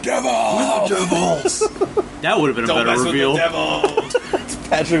 Devils. That would have been a Don't better mess reveal. With the devil. It's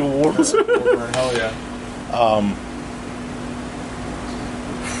Patrick Warburton. Hell yeah.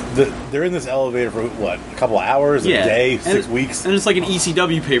 They're in this elevator for what? A couple of hours, a day, 6 weeks, and it's like an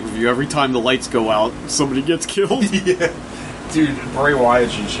ECW pay-per-view. Every time the lights go out, somebody gets killed. Yeah, dude. Bray Wyatt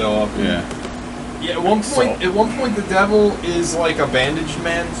should show up. Yeah. Yeah. At one point, the devil is like a bandaged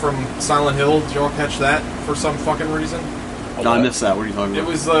man from Silent Hill. Did y'all catch that for some fucking reason? No, I missed that. What are you talking about?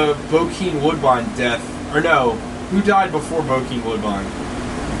 It was the Bokeem Woodbine death, or no? Who died before Bokeem Woodbine?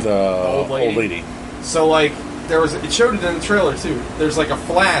 The old lady. So like it showed it in the trailer too. There's like a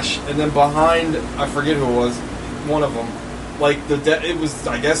flash, and then behind, I forget who it was, one of them, like it was,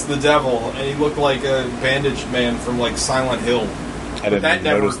 I guess, the devil, and he looked like a bandaged man from like Silent Hill. I didn't that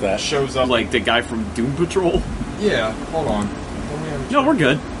never notice that. shows up. Like the guy from Doom Patrol. Yeah, hold on. No, we're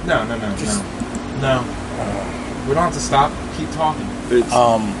good. No. We don't have to stop. Keep talking.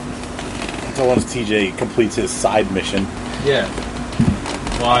 So once TJ completes his side mission, Yeah.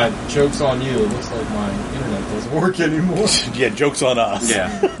 Well, joke's on you. It looks like my internet doesn't work anymore. yeah, joke's on us. Yeah.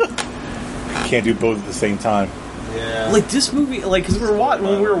 Can't do both at the same time. Yeah. Like this movie, like because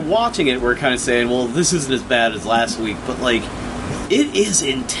when we were watching it, we are kind of saying, "Well, this isn't as bad as last week," but like, it is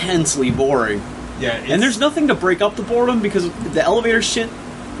intensely boring. Yeah. And there's nothing to break up the boredom because the elevator shit,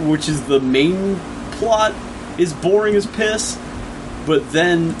 which is the main plot, is boring as piss. But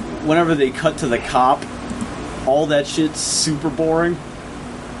then, whenever they cut to the cop, all that shit's super boring.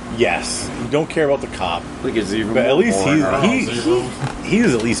 Yes, you don't care about the cop, Like it's even. but at more least boring. he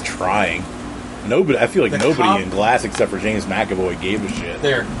was at least trying. Nobody, I feel like The nobody cop- in Glass except for James McAvoy gave a shit.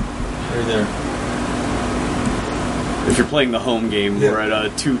 There. If you're playing the home game, we're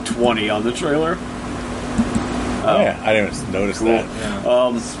at 220 on the trailer. Oh yeah, I didn't even notice that.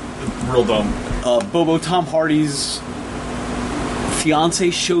 Yeah. Real dumb. Bobo Tom Hardy's fiance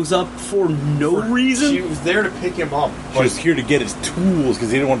shows up for no reason. She was there to pick him up. She was here to get his tools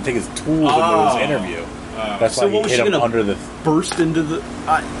because he didn't want to take his tools into his interview. That's So why what he was hit she him gonna under the. burst into the.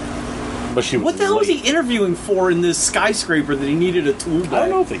 But she was. What the hell was he late. interviewing for in this skyscraper that he needed a tool bag? I don't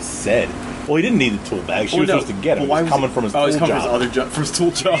know if they said. Well, he didn't need the tool bag. She was supposed to get him. He was coming from his tool he's coming job. from his other job, from his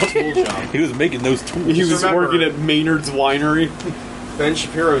tool job. He was making those tools. He was Remember- working at Maynard's Winery. Ben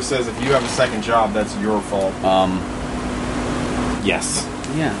Shapiro says if you have a second job, that's your fault. Yes.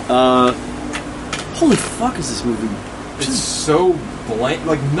 Yeah. Holy fuck is this movie? It's so blank.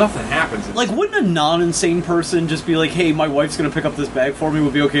 Like, nothing happens. Like, wouldn't a non-insane person just be like, hey, my wife's gonna pick up this bag for me,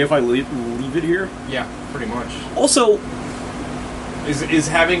 would be okay if I leave it here? Yeah, pretty much. Also, Is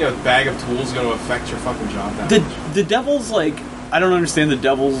having a bag of tools going to affect your fucking job that much? the devil's like, I don't understand the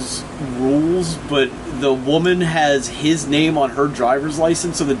devil's rules, but the woman has his name on her driver's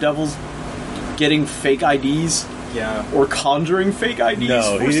license, so the devil's getting fake IDs Yeah. or conjuring fake IDs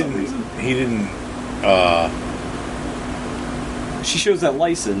No, for he some didn't. reason. He didn't. She shows that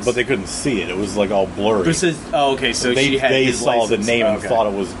license, But they couldn't see it. It was like all blurry. But it says, oh, okay, so she had they his saw license. the name and Okay. thought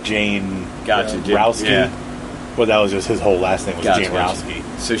it was Jane Gotcha, Jane- Rowski. yeah. But that was just his whole last name was Gotcha, Jane gotcha. Rowski.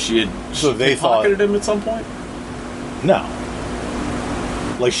 So she had So they thought- pocketed him at some point? No.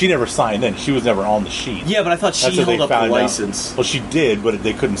 Like, she never signed in. She was never on the sheet. Yeah, but I thought she That's what held they up the found out. license. Well, she did, but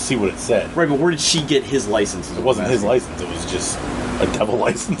they couldn't see what it said. Right, but where did she get his license? It wasn't his license. It was just a devil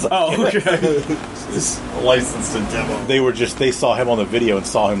license. I Oh, guess. okay. Licensed to demo. They saw him on the video and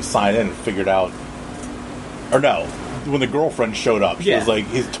saw him sign in and figured out. Or no, when the girlfriend showed up, she was like,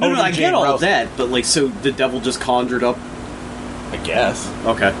 "He's totally No, I Jane get all Rowski." of that, but like, so the devil just conjured up. I guess.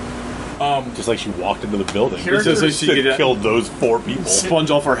 Okay. Just like she walked into the building. Characters- Just so she killed those 4 people. Sponge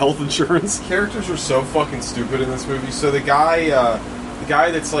off our health insurance. Characters are so fucking stupid in this movie. So the guy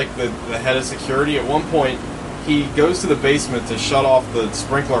that's like the head of security, at one point, he goes to the basement to shut off the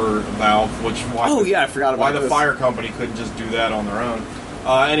sprinkler valve, I forgot about why the this. fire company couldn't just do that on their own.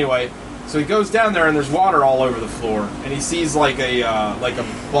 Anyway, so he goes down there and there's water all over the floor, and he sees like a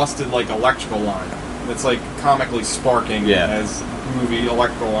busted like electrical line that's like comically sparking, as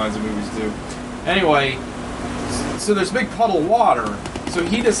electrical lines in movies do. Anyway, so there's a big puddle of water. So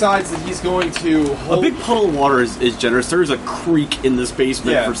he decides that he's going to hold... A big puddle of water is generous. There's a creek in this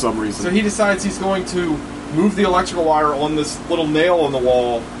basement for some reason. So he decides he's going to move the electrical wire on this little nail in the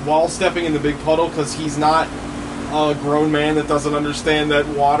wall while stepping in the big puddle because he's not a grown man that doesn't understand that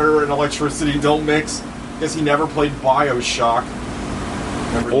water and electricity don't mix because he never played BioShock.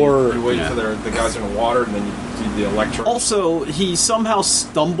 Remember, you wait for the guys in the water and then you do the electric. Also, he somehow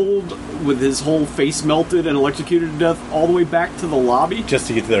stumbled with his whole face melted and electrocuted to death all the way back to the lobby. Just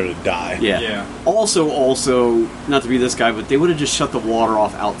to get there to die. Yeah. Also, not to be this guy, but they would have just shut the water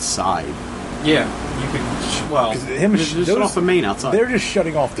off outside. Yeah, you could. Well, just shut off the main outside. They're just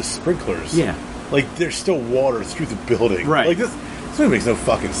shutting off the sprinklers. Yeah. Like, there's still water through the building. Right. Like, this movie makes no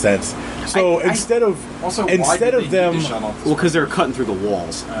fucking sense. So instead of them, well, because they're cutting through the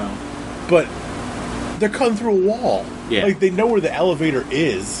walls. but they're cutting through a wall. Yeah. Like, they know where the elevator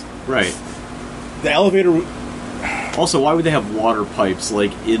is. Right. The elevator. Also, why would they have water pipes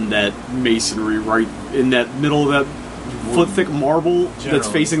like in that masonry, right in that middle of that foot-thick marble that's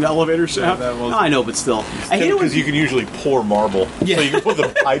Generally. facing the elevator shaft? that was- I know, but still, I hate it when Because you can usually pour marble. Yeah. So you can put the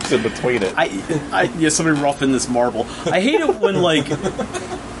pipes in between it. somebody rough in this marble. I hate it when like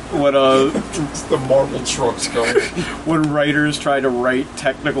When It's the marble trucks going. when writers try to write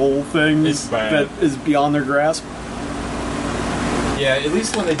technical things It's bad. that is beyond their grasp. Yeah, at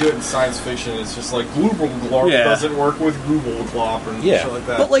least when they do it in science fiction, it's just like Google Glorp Yeah. doesn't work with Google Glop and Yeah. shit like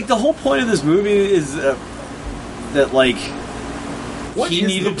that. But like the whole point of this movie is that like What he is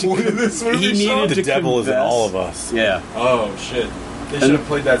needed the point to of this movie, he Sean? needed The to devil is in confess. all of us. Yeah. Oh shit! They should have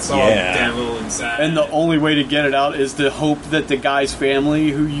played that song Yeah. "Devil Inside." And the only way to get it out is to hope that the guy's family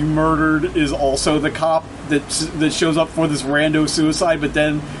who you murdered is also the cop that shows up for this rando suicide, but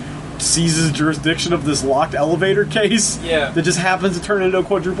then seizes jurisdiction of this locked elevator case. Yeah. That just happens to turn into a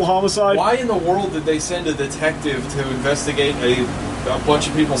quadruple homicide. Why in the world did they send a detective to investigate a bunch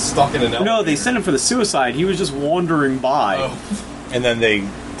of people stuck in an elevator? No, they sent him for the suicide. He was just wandering by. Oh. And then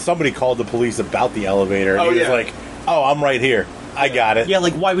somebody called the police about the elevator, and Oh, he was yeah. like, "Oh, I'm right here. I got it." Yeah,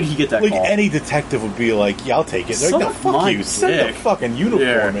 like why would he get that Like call? any detective would be like, "Yeah, I'll take it." They're like, "No, Suck fuck my you. Send dick." the fucking uniform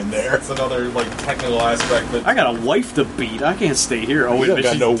Yeah. in there." That's another like technical aspect. But I got a wife to beat. I can't stay here. Oh wait, You but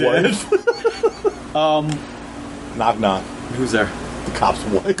got she's no dead. wife. Knock knock. Who's there? The cop's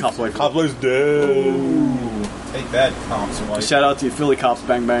wife. Cop's wife. Cop's wife's dead. Ooh, take that, cops wife. Shout out to you, Philly cops,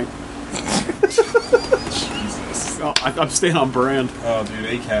 bang bang. Jesus. Oh, I'm staying on brand. Oh, dude,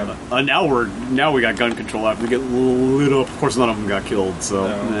 ACAB. Now we got gun control after we get lit up. Of course, none of them got killed. So,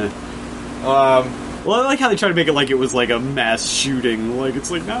 No. well, I like how they try to make it like it was like a mass shooting. Like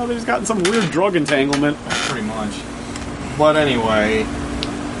it's like no, they just got in some weird drug entanglement. Pretty much. But anyway,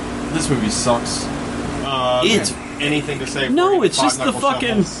 this movie sucks. It's- anything to say? No, before it's we get just the five-knuckle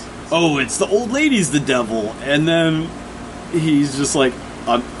fucking. shuffles? Oh, it's the old lady's the devil, and then he's just like,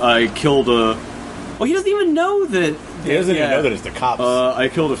 I killed a. Well, he doesn't even know that. He doesn't yeah. even know that it's the cops. I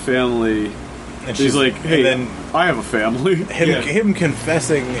killed a family. and He's like, hey, and then I have a family. him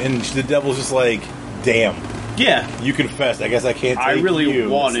confessing, and the devil's just like, "Damn, Yeah, you confessed. I guess I can't take I really you."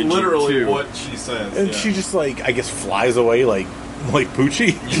 wanted you Literally to. what she says. And yeah. she just like, I guess, flies away like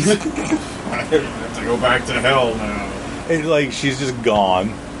Poochie. I have to go back to hell now. And like she's just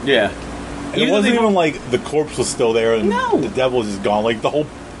gone. Yeah. And it wasn't even like the corpse was still there and No. the devil was just gone. Like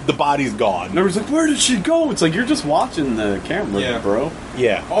the body's gone. And everyone's like, where did she go? It's like, you're just watching the camera, Yeah. bro.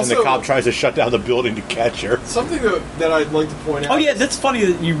 Yeah. Also- and the cop tries to shut down the building to catch her. Something that I'd like to point out. Oh, yeah, that's funny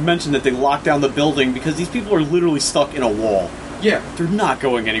that you mentioned that they locked down the building because these people are literally stuck in a wall. Yeah. They're not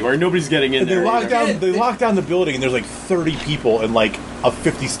going anywhere. Nobody's getting in And they there. lock either. down. They lock down the building, and there's like 30 people in like a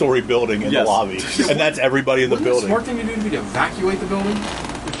 50-story building in Yes. the lobby, and that's everybody in the Wouldn't the building. smart thing to do would be to evacuate the building?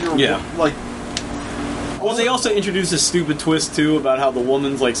 If you're Yeah. like, Well, they also introduced a stupid twist, too, about how the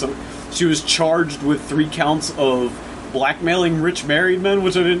woman's like she was charged with 3 counts of blackmailing rich married men,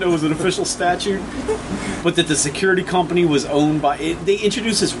 which I didn't know was an official statute. But that the security company was owned by. They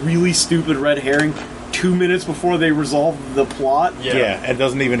introduced this really stupid red herring 2 minutes before they resolved the plot. Yeah, and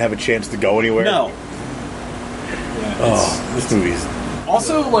doesn't even have a chance to go anywhere. No. Oh, this movie's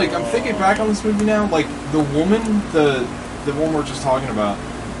also, like, I'm thinking back on this movie now. Like, the woman, the one we're just talking about.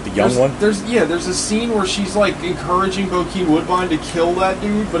 the young one. There's a scene where she's like encouraging Bokeem Woodbine to kill that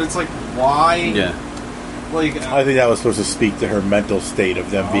dude, but it's like, why? Yeah. Like, I think that was supposed to speak to her mental state of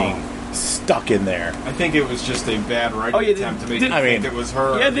them being stuck in there. I think it was just a bad writing Oh, yeah, attempt to make they- you I think mean, it was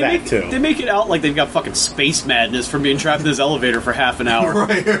her. Yeah, That they make it out like they've got fucking space madness from being trapped in this elevator for half an hour.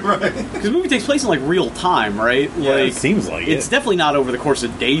 right. Because the movie takes place in like real time, right? Yeah, like It seems like it's it. definitely not over the course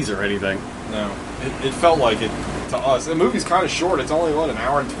of days or anything. No, it felt like it to us. The movie's kind of short. It's only an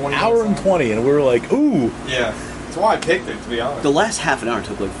hour and 20. Hour and minutes 20, and we were like, ooh. long. Yeah, that's why I picked it. To be honest. The last half an hour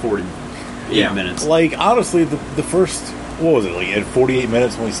took like 48 minutes. Like, honestly, the first, what was it, like, at 48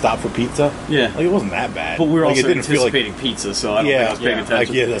 minutes when we stopped for pizza? Yeah. Like, it wasn't that bad. But we were like, also it didn't feel like, anticipating pizza, so I don't think I was paying yeah,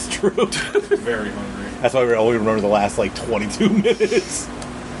 attention. yeah, that's true. Very hungry. That's why we only remember the last, like, 22 minutes.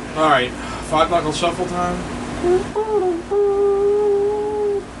 All right, 5-knuckle shuffle time.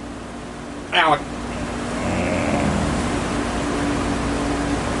 Alec.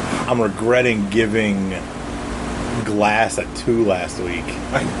 I'm regretting giving Glass a 2 last week.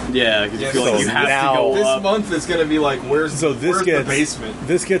 Yeah, because you feel like so you have now- to go This up. month is going to be like, where's So this where's gets the basement?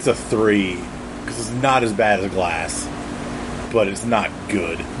 This gets a 3 because it's not as bad as Glass, but it's not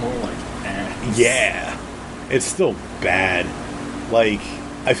good. More like, Yeah, it's still bad. Like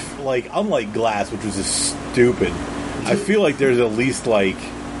like unlike Glass, which was just stupid. I feel like there's at least like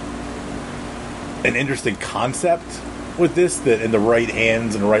an interesting concept with this that in the right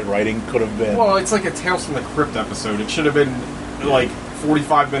hands and the right writing could have been. Well, it's like a Tales from the Crypt episode. It should have been like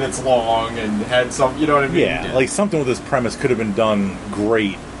 45 minutes long and had some, you know what I mean? yeah, like something with this premise could have been done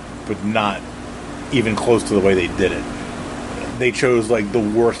great, but not even close to the way they did it. They chose like the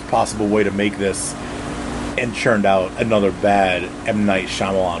worst possible way to make this, and churned out another bad M. Night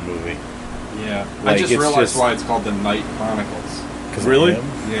Shyamalan movie. Yeah. Like, I just it's realized just- why it's called The Night Chronicles. Really?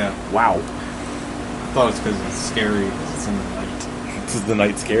 Yeah. Wow. I thought it's because it's scary, 'cause it's in the night. Is the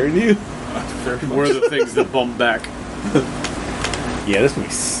night scary to you? Very much. What are the things that bump back? Yeah, this movie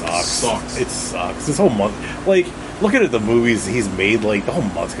sucks. Sucks. It sucks. This whole month, like, looking at the movies he's made, like, the whole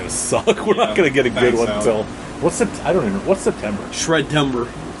month's gonna suck. We're not gonna get a good thanks, one Al. until I don't even. What's September? Shred-tember.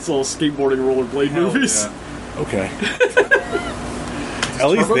 It's all skateboarding rollerblade Hell movies. yeah. Okay. At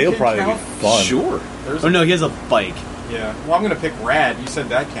least Turbo they'll Kid probably count? be fun. Sure. There's Oh no, he has a bike. Yeah. Well, I'm gonna pick Rad. You said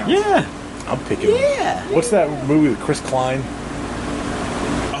that counts. Yeah. I'm picking. Yeah. What's that movie with Chris Klein?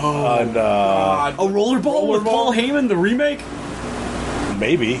 Oh. And God. A rollerball with Paul Heyman, the remake?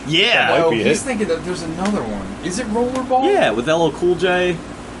 maybe. Yeah. That might Oh, be he's it. thinking that there's another one. Is it Rollerball? Yeah, with LL Cool J.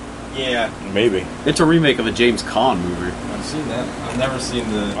 Yeah. Maybe. It's a remake of a James Caan movie. I've seen that. I've never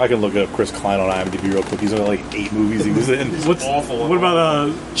seen the. I can look up Chris Klein on IMDb real quick. He's only like 8 movies he was in. What's awful. What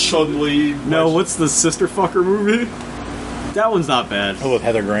about Chun-Li? No, what's the sister fucker movie? That one's not bad. Oh, with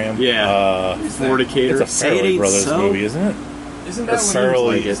Heather Graham. Yeah. Fornicator. It's a Farrelly Brothers movie, isn't it? Isn't that It's what he was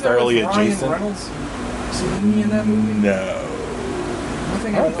fairly- like? Isn't that fairly with Ryan adjacent. Reynolds? Isn't he in that movie? No.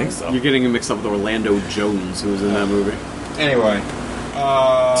 I don't think so. You're getting him mixed up with Orlando Jones, who was in that movie. Anyway.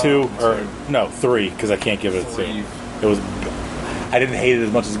 3, because I can't give it a 2. 3. It was. I didn't hate it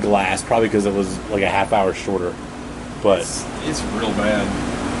as much as Glass, probably because it was like a half hour shorter. But It's real bad.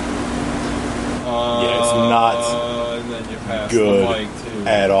 yeah, it's not And then you pass good the mic, too.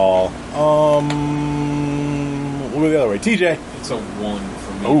 at all. We'll go the other way. TJ. It's a 1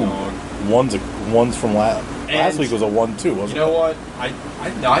 for me, Oh, dog. one's from last And week was a 1 too, wasn't You know what? I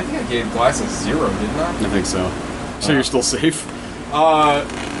think I gave Glass a 0, didn't I? I think so. So you're still safe. And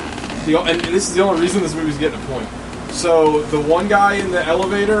this is the only reason this movie's getting a point. So the one guy in the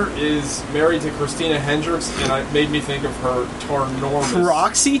elevator is married to Christina Hendricks, and it made me think of her Tarnormous.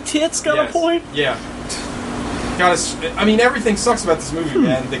 Proxy Tits got Yes. a point? Yeah. I mean, everything sucks about this movie,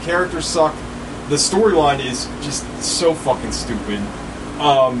 man. The characters suck. The storyline is just so fucking stupid.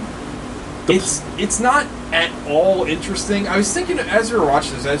 It's not at all interesting. I was thinking, as we were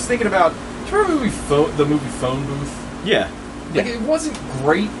watching this, I was thinking about, do you remember the movie Phone Booth? Yeah. Like, it wasn't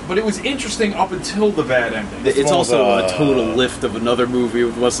great, but it was interesting up until the bad ending. It's also a total lift of another movie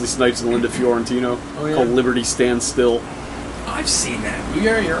with Wesley Snipes and Linda Fiorentino called Liberty Stands Still. I've seen that.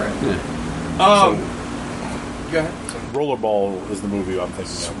 Yeah, you're right. Yeah. Go ahead. Rollerball is the movie I'm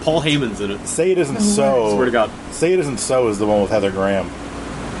thinking of. Paul Heyman's in it. Say It Isn't So. Swear to God. Say It Isn't So is the one with Heather Graham.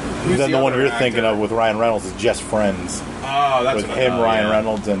 Who's Then the the one other you're actor? thinking of with Ryan Reynolds is Just Friends. Oh, that's with what I him, thought, Ryan yeah.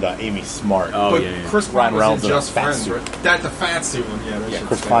 Reynolds, and Amy Smart. Oh, But yeah, yeah. Chris Ryan Klein was Reynolds in in a Just fat Friends, suit. right? That's the fat suit one. Yeah, that Yeah, shit's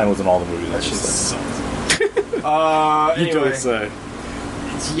Chris bad. Klein was in all the movies. That I shit just said. sucks. You Anyway, don't say.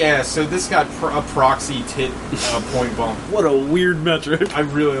 yeah. So this got a proxy tit point bump. What a weird metric. I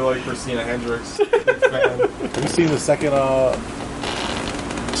really like Christina Hendricks. Big fan. Have you seen the second?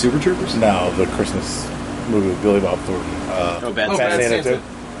 Super Troopers? No, the Christmas movie with Billy Bob Thornton. Oh, Bad Oh, Santa. Bad Santa Santa. too?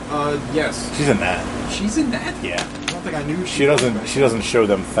 Yes. She's in that. She's in that? Yeah. I don't think I knew She doesn't. She doesn't show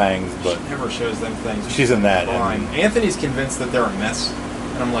them fangs, but She never shows them things. she's in that. Fine. And, Anthony's convinced that they're a mess,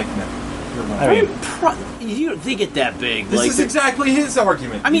 and I'm like, no, you're wrong. I mean, You don't think it that big. this is exactly his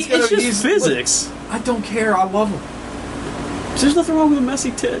argument. I mean, He's gonna- it's just he's- physics. I don't care. I love him. There's nothing wrong with a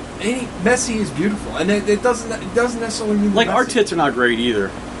messy tit. Messy is beautiful, and it doesn't necessarily mean Like, our messy. tits are not great either.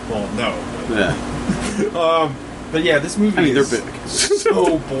 Well, no. Yeah. But yeah, this movie I mean, they're is big.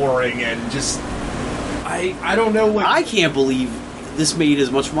 so boring and just I don't know what I can't believe this made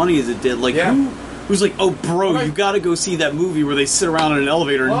as much money as it did. Like, Yeah. who's like, oh, bro, Right. you gotta go see that movie where they sit around in an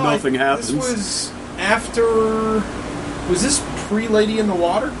elevator and Well, nothing happens. This was after. Was this pre Lady in the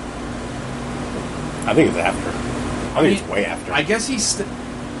Water? I think it's after. I think mean, it's way after. I guess he's.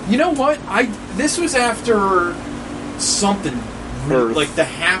 You know what? This was after something, Earth. like The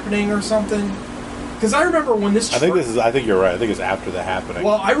Happening or something. Because I remember when this. I think this is. I think you're right. I think it's after The Happening.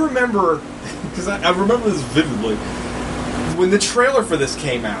 Well, I remember because I remember this vividly when the trailer for this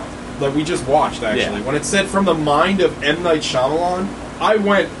came out. Like we just watched actually. Yeah. When it said "From the Mind of M. Night Shyamalan," I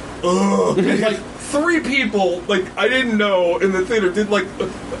went, ugh. And, like 3 people, like I didn't know in the theater, did like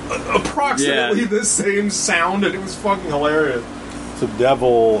approximately the same sound, and it was fucking hilarious. So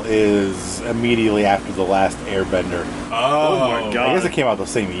Devil is immediately after The Last Airbender. Oh my God. I guess it came out the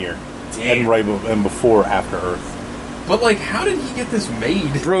same year. Damn. And before After Earth. But like, how did he get this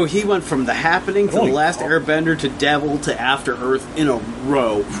made? Bro, he went from The Happening to The Holy Last fuck. Airbender to Devil to After Earth in a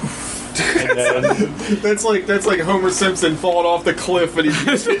row. And then, That's like Homer Simpson falling off the cliff and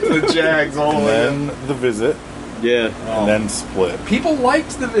he's hitting the Jags all the and way. then The Visit. Yeah. And then Split. People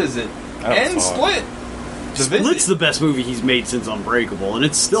liked The Visit I and saw it. Split. Split's the best movie he's made since Unbreakable, and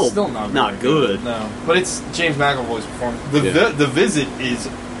it's still not very good. No, but it's James McAvoy's performance. The Visit is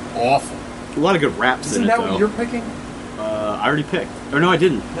awful. A lot of good raps Isn't in it, that though. what you're picking? I already picked. Or no, I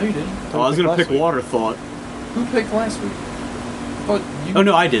didn't. No, you didn't. Oh, I was going to pick Water Thought. Who picked last week? But you... Oh,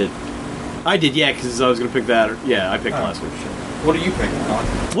 no, I did. I did, yeah, because I was going to pick that. Yeah, I picked last week. What are you picking, Don?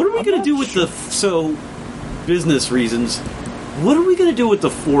 What are we going to do with the... So, business reasons, what are we going to do with the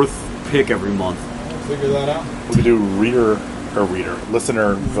fourth pick every month? Figure that out. We do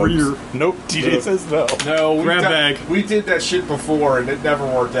listener votes. Nope, TJ says no. No, Grab bag. We did that shit before, and it never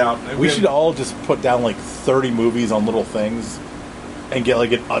worked out. We should all just put down like 30 movies on little things and get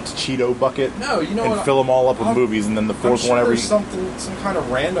like an Utz Cheeto bucket. No, you know and what? fill them all up with movies, and then the fourth one every. There's some kind of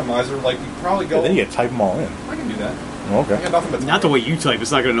randomizer. Like you probably go. Yeah, then you gotta type them all in. I can do that. Okay. I got nothing but Not the way you type.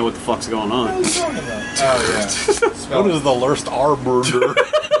 It's not going to know what the fuck's going on. What are you talking about? Oh yeah. What is the worst R burger?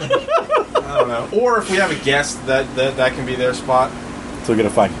 I don't know. Or if we have a guest, that can be their spot. So we're gonna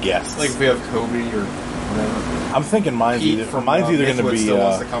find guests. Like if we have Kobe or whatever. I'm thinking mine's Pete either from, going to Mithwood be still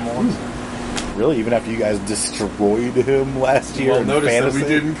wants to come on. Really, even after you guys destroyed him last year. Well, in notice fantasy, that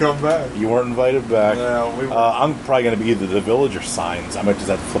we didn't come back. You weren't invited back. No, we weren't. I'm probably going to be either The Village or Signs. I might just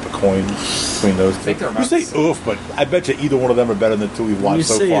have to flip a coin between those two. I think they're You about say the same. oof, but I bet you either one of them are better than the two we've watched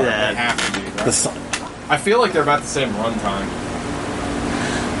so far. They have to be. Right? The Sun. I feel like they're about the same runtime.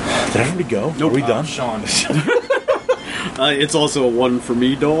 Did everybody go? Nope. Are we done? Sean. It's also a one for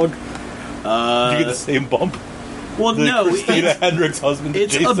me, dog. Did you get the same bump? Well, The no. Christina Hendricks husband.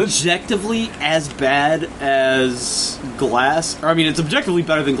 It's Jason? objectively as bad as Glass. Or, I mean, it's objectively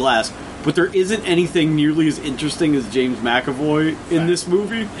better than Glass, but there isn't anything nearly as interesting as James McAvoy in this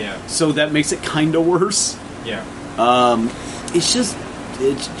movie. Yeah. So that makes it kind of worse. Yeah. It's just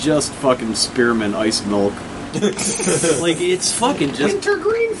fucking spearmint ice milk. Like, it's fucking just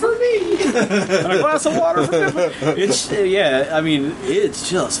Wintergreen for me. and a glass of water for them. It's I mean, it's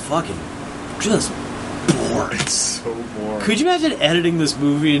just fucking boring. It's so boring. Could you imagine editing this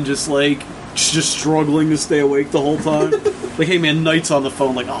movie and just struggling to stay awake the whole time? Like, hey man, Knight's on the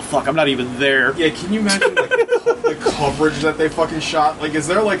phone. Like, oh fuck, I'm not even there. Yeah, can you imagine like, the coverage that they fucking shot? Like, is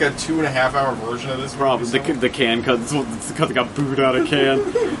there like a 2.5 hour version of this? Probably the can cut. The cut that got booed out of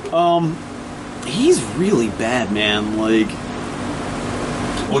can. He's really bad, man. Like,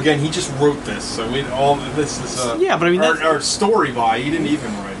 well, again, he just wrote this, so this is yeah, but I mean, our story by. He didn't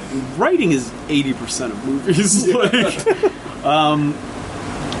even write it. Writing is 80% of movies. Like,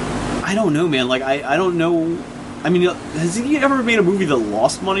 I don't know, man. Like, I don't know. I mean, has he ever made a movie that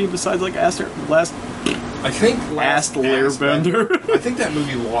lost money besides like Last Airbender? I think that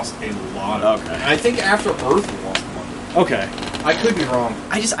movie lost a lot of money. I think After Earth lost money. Okay. I could be wrong.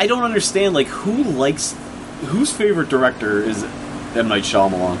 I don't understand, like, whose favorite director is M. Night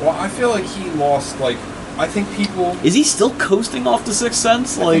Shyamalan? Well, I feel like he lost, like, I think people... Is he still coasting off The Sixth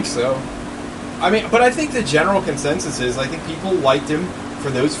Sense? I think so. I mean, but I think the general consensus is, I think people liked him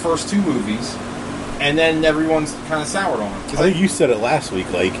for those first two movies, and then everyone's kind of soured on him. I think you said it last week,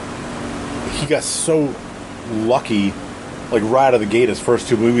 like, he got so lucky, like, right out of the gate, his first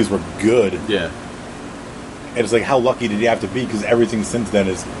two movies were good. Yeah. And it's like, how lucky did he have to be? Because everything since then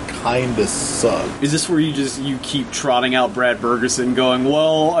is kind of sucked. Is this where you keep trotting out Brad Bergerson going,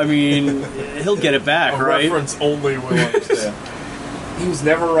 well, I mean, he'll get it back, a right? reference only will understand. He was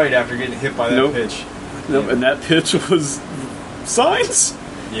never right after getting hit by that pitch. Nope, and that pitch was Signs?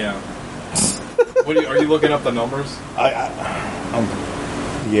 Yeah. Are you looking up the numbers? I'm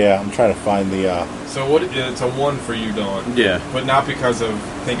trying to find the... So it's a 1 for you, Dawn. Yeah. But not because of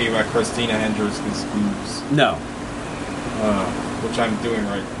thinking about Christina Hendricks' moves. No. Which I'm doing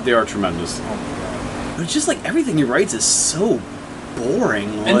right. They are tremendous. Oh my god. But it's just like everything he writes is so boring.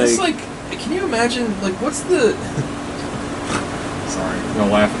 And it's like, can you imagine, like, what's the... Sorry, I'm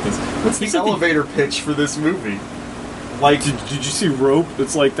gonna laugh at this. What's the elevator pitch for this movie? Like, did you see Rope?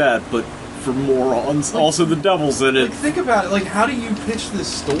 It's like that, but for morons. Like, also, the devil's in it. Like, think about it. Like, how do you pitch this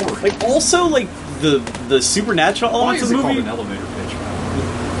story? Like, also, like the supernatural elements of the movie. Why is it called an elevator pitch?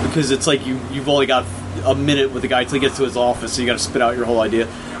 Man? Because it's like you've only got a minute with the guy till he gets to his office, so you got to spit out your whole idea.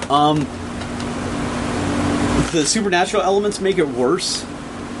 The supernatural elements make it worse.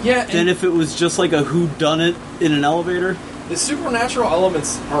 Yeah. Than if it was just like a whodunit in an elevator. The supernatural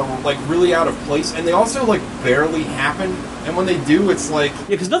elements are, like, really out of place, and they also, like, barely happen, and when they do, it's like...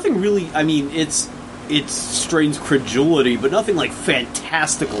 Yeah, because nothing really... I mean, it strains credulity, but nothing, like,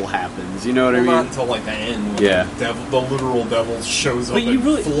 fantastical happens, you know what I mean? Not until, like, the end. Yeah. The literal devil shows up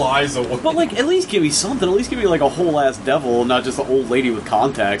flies away. But, like, at least give me something. At least give me, like, a whole-ass devil, not just an old lady with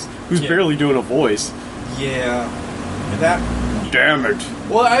contacts who's barely doing a voice. Yeah. That... damn it.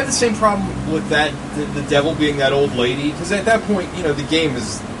 Well, I have the same problem with that, the devil being that old lady, because at that point, you know, the game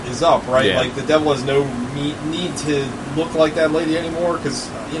is up, right? Yeah. Like, the devil has no need to look like that lady anymore, because,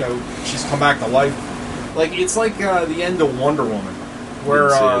 you know, she's come back to life. Like, it's like the end of Wonder Woman, where,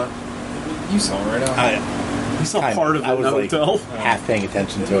 you saw it, right? You saw part of it I in was the like hotel. half paying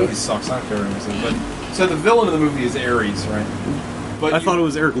attention The to movie it. sucks, I don't care what anyone says, but... So the villain of the movie is Ares, right? But I thought it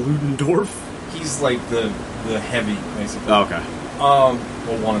was Eric Ludendorff. he's like the heavy, basically. Oh, okay. Well,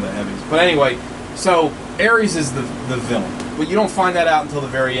 one of the heavies. But anyway, so Ares is the villain, but you don't find that out until the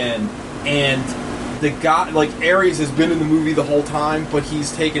very end. And the guy, like, Ares has been in the movie the whole time, but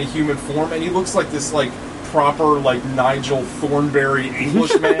he's taken a human form, and he looks like this, like, proper, like, Nigel Thornberry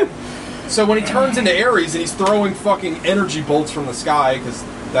Englishman. So when he turns into Ares and he's throwing fucking energy bolts from the sky, because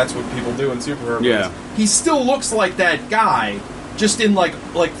that's what people do in superhero movies, Yeah. he still looks like that guy, just in, like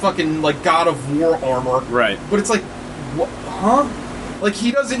fucking, like, God of War armor. Right. But it's like, what, huh? Like,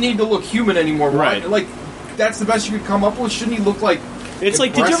 he doesn't need to look human anymore, right? Like, that's the best you could come up with? Shouldn't he look like It's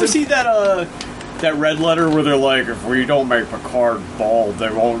like, did you ever see that that red letter where they're like, if we don't make Picard bald, they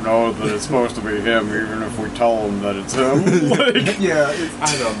won't know that it's supposed to be him, even if we tell them that it's him? Like, yeah,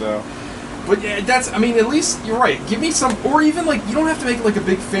 I don't know. But yeah, I mean, at least, you're right. Give me some, or even, like, you don't have to make it like a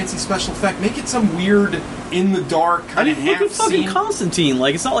big fancy special effect. Make it some weird, in-the-dark, kind of look half at fucking scene. Constantine.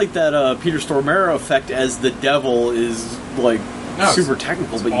 Like, it's not like that Peter Stormare effect as the devil is, like, No, super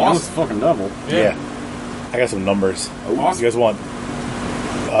technical, but you know it's the fucking devil. Yeah. I got some numbers. Awesome. You guys want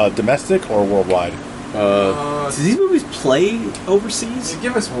domestic or worldwide? Do these movies play overseas?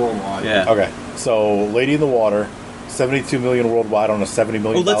 Give us worldwide. Yeah. Okay. So, Lady in the Water, $72 million worldwide on a $70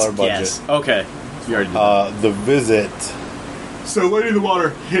 million let's budget. guess. Okay. You already did that. The Visit, So, Lady in the Water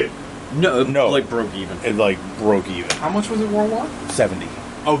hit. No, no. like broke even. it like broke even. How much was it worldwide? 70.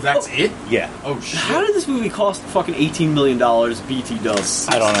 Oh, that's it? Yeah. Oh, shit. How did this movie cost fucking $18 million? BT does.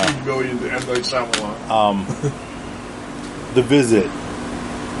 I don't know. $2 million to M. Night Shyamalan. The Visit.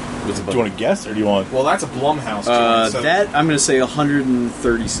 What's the Do you want to guess or do you want Well, that's a Blumhouse joint, so that I'm gonna say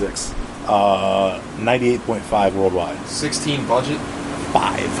 136. 98.5 worldwide? 16 budget?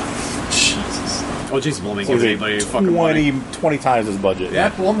 5. Jesus. Oh, Jason Blum ain't So gives it's anybody fucking money. 20 times his budget.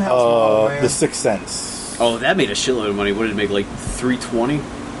 That Blumhouse model, man. The Sixth Sense. Oh, that made a shitload of money. What did it make? Like 320?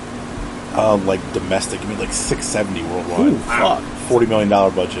 Like domestic, I mean like 670 worldwide. Ooh, fuck. $40 million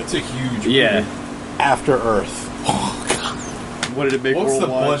budget. It's a huge Yeah. movie. After Earth. What did it make What's the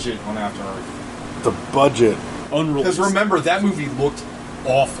worldwide? budget on After Earth? The budget. Unreleased. Because remember, that movie looked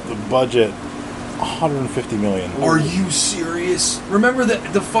awful. The budget. $150 million. Are you serious? Remember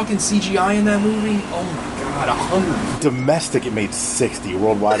the fucking CGI in that movie? Oh my god, 100. Domestic, it made 60.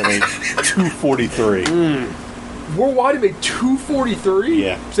 Worldwide, it made 243. Worldwide, it made 243?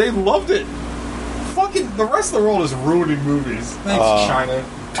 Yeah. They loved it. Fucking, the rest of the world is ruining movies. Thanks, China.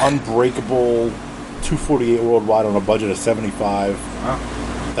 Unbreakable, 248 worldwide on a budget of 75. Wow.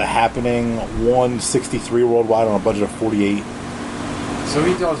 The Happening, 163 worldwide on a budget of 48. So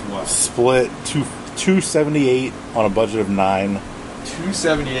he does what? Split, 278 on a budget of 9.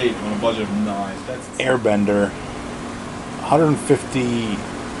 278 on a budget of 9. That's Airbender, 150,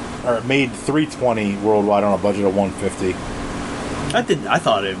 or it made 320 worldwide on a budget of 150. I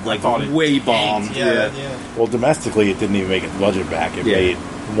thought it way bombed. Yeah. Well, domestically, it didn't even make its budget back. It Yeah. made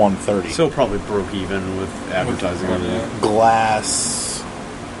 130. Still probably broke even with advertising on it. Glass.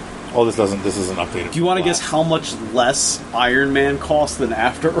 Oh, this isn't updated. Do you want to guess how much less Iron Man cost than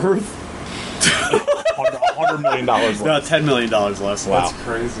After Earth? $100 million less. No, $10 million less. Wow. That's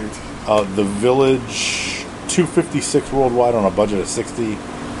crazy. The Village, 256 worldwide on a budget of 60.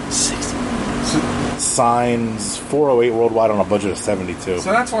 60. Signs, 408 worldwide on a budget of 72.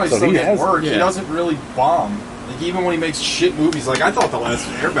 So that's why he's So still he getting has- work. yeah. He doesn't really bomb. Like, even when he makes shit movies. Like, I thought The Last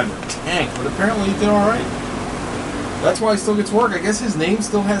Airbender tanked, but apparently he did alright. That's why he still gets work. I guess his name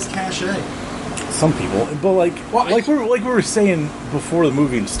still has cachet. Some people, but like Well, we were saying before the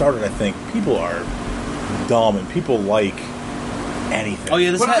movie started, I think people are dumb and people like anything. Oh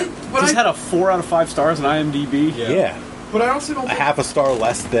yeah, this But had a 4 out of 5 stars on IMDb. Yeah. But I also don't A think... half a star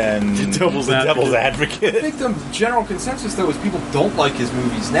less than The Devil's the Devil's I Advocate. think the general consensus, though, is people don't like his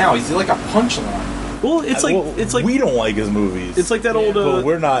movies now. He's like a punchline. Well, it's like we don't like his movies. it's like that old. but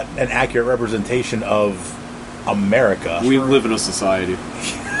we're not an accurate representation of America. We live in a society.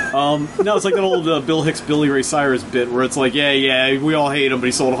 No, it's like that old Bill Hicks, Billy Ray Cyrus bit where it's like, yeah, we all hate him, but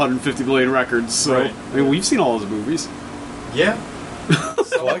he sold 150 million records. So Right. I mean, we've seen all his movies. Yeah.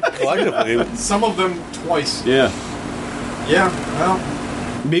 Collectively, Some of them twice. Yeah. Yeah, well...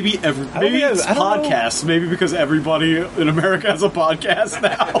 Maybe I don't it's know. podcasts. Maybe because everybody in America has a podcast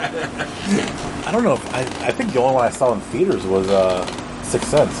now. I don't know. I think the only one I saw in theaters was Sixth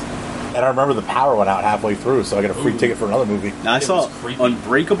Sense. And I remember the power went out halfway through, so I got a free ticket for another movie. Now, I saw was creepy.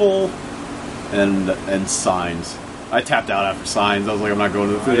 Unbreakable and Signs. I tapped out after Signs. I was like, I'm not going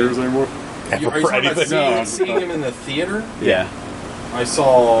to the theaters anymore. Are you For talking about anything. seeing him in the theater? Yeah. I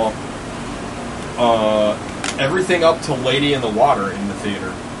saw everything up to Lady in the Water in the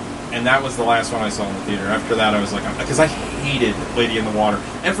theater. And that was the last one I saw in the theater. After that, I was like, because I hated Lady in the Water.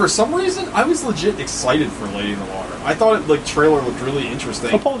 And for some reason, I was legit excited for Lady in the Water. I thought the trailer looked really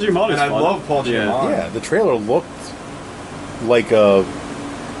interesting. Oh, Paul Giamatti's and I fun. love Paul Giamatti. Yeah, the trailer looked like a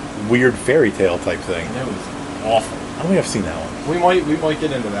weird fairy tale type thing. It was awful. I don't think I've seen that one. We might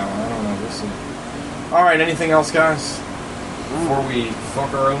get into that one. I don't know. We'll see. All right. Anything else, guys? Before we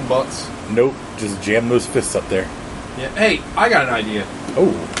fuck our own butts. Nope, just jam those fists up there. Yeah. Hey, I got an idea.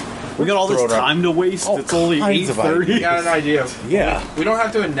 Oh, We got all this Throwing out time to waste. all It's only kinds of 8:30. I got an idea. yeah. We don't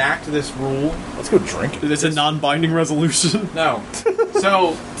have to enact this rule. Let's go drink. It's a non-binding resolution. No.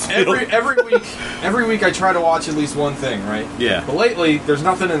 So every week I try to watch at least one thing, right? Yeah. But lately there's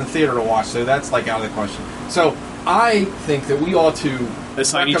nothing in the theater to watch, so that's like out of the question. So I think that we ought to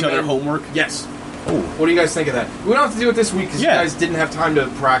Assign each other recommend- homework. Yes. Oh, What do you guys think of that? We don't have to do it this week because Yeah. you guys didn't have time to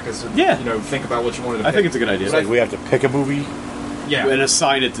practice or Yeah. think about what you wanted to I pick. think it's a good idea. it's like we have to pick a movie. yeah. And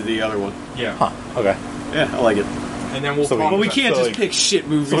assign it to the other one. Yeah. Huh. Okay. Yeah, I like it. And then we'll So we- talk But we about- can't So, just like- pick shit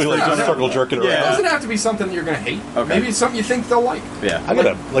movies. So we like No, just no. circle jerk it Yeah. It around. doesn't have to be something that you're going to hate. Okay. Maybe it's something you think they'll like. Yeah. I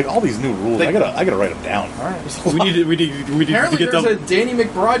gotta like all these new rules. They- I gotta write them down. All right. We need to Apparently get there's the a Danny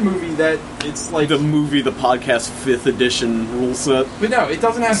McBride movie that it's like the movie, the podcast 5th edition rule set. But no, it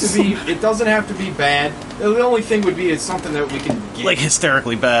doesn't have to be. It doesn't have to be bad. The only thing would be it's something that we can get.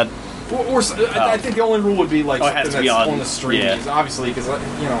 hysterically bad. or I think the only rule would be like Oh, it has something to that's be on the stream. yeah. Obviously, because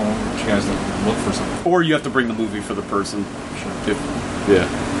you guys don't look for something. Or you have to bring the movie for the person. Sure. Yeah.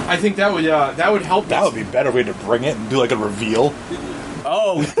 I think that would help. That would be better if we had to bring it and do like a reveal.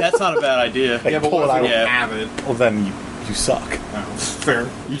 Oh, that's not a bad idea. Yeah, but pull what if it we out. don't Yeah. have it? Well, then you suck. No, fair.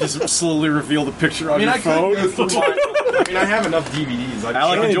 You just slowly reveal the picture on I mean, your I phone. could go through my. I mean, I have enough DVDs.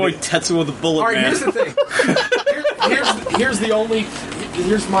 Alec can't- enjoyed Tetsuo the Bullet All right, Man. here's the thing.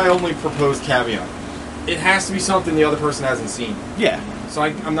 Here's my only proposed caveat. It has to be something the other person hasn't seen. Yeah. So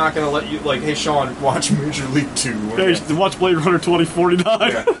I'm not going to let you, like, hey, Sean, watch Major League 2. Yeah, you should watch Blade Runner 2049.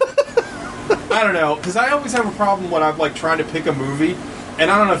 Yeah. I don't know, because I always have a problem when I'm, like, trying to pick a movie, and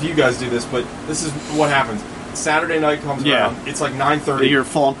I don't know if you guys do this, but this is what happens. Saturday night comes Yeah. around, it's like 9:30. You're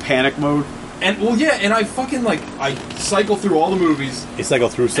full on panic mode. And, well, yeah, and I fucking, like, I cycle through all the movies. You cycle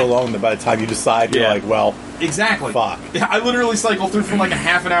through so long that by the time you decide, you're Yeah. like, well, Exactly. fuck. Yeah, I literally cycle through for like a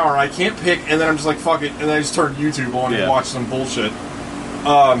half an hour. I can't pick, and then I'm just like, fuck it, and then I just turn YouTube on Yeah. and watch some bullshit.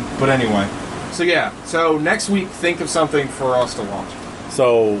 But anyway. So yeah, so next week, think of something for us to watch.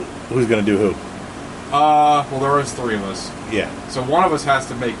 So who's gonna do who? Well, there is three of us. Yeah. So one of us has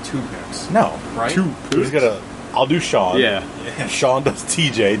to make two picks, No. right? Who's gonna? I'll do Sean. Yeah. Sean does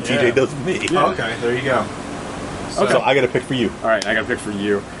TJ. TJ Yeah. does me. Oh, okay, there you go. So I got to pick for you. All right, I got to pick for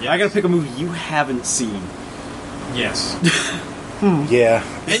you. Yes. I got to pick a movie you haven't seen. Yes. Yeah.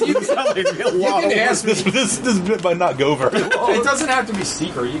 And you can ask me. This bit might not go very well. It doesn't have to be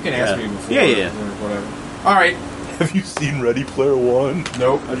secret. You can ask Yeah. me before. Yeah. Or whatever. All right. Have you seen Ready Player One?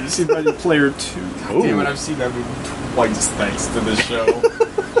 Nope. Have you seen Ready Player 2? Ooh. Damn it! I've seen that movie twice thanks to this show.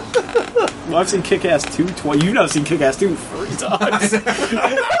 Well, I've seen Kick-Ass 2 twice. You've not seen Kick-Ass 2 3 times.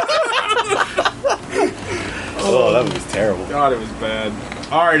 Oh, that was terrible. God, it was bad.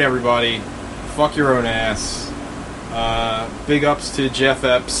 All right, everybody, fuck your own ass. Big ups to Jeff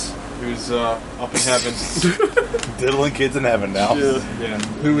Epps, who's up in heaven. Diddling kids in heaven now. Yeah,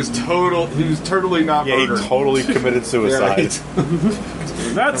 who's totally not Yeah, he murdered. totally committed suicide.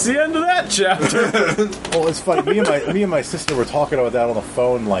 Yeah, That's the end of that chapter. Well, it's funny. Me and my sister were talking about that on the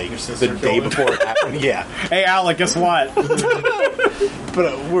phone like Your sister the day killed him? before it happened. Yeah, Hey, Alec, guess what?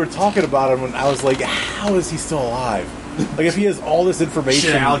 but we were talking about him, and I was like, "How is he still alive? Like, if he has all this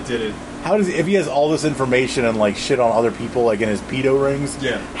information, Shit, Alec did it. how does if he has all this information and like shit on other people, like in his pedo rings?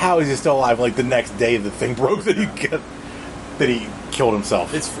 Yeah. how is he still alive? Like the next day, the thing broke that he killed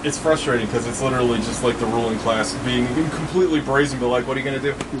himself. It's frustrating because it's literally just like the ruling class being completely brazen, but like, what are you gonna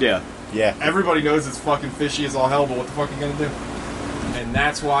do? Yeah. Yeah, Everybody knows it's fucking fishy as all hell, but what the fuck are you gonna do? And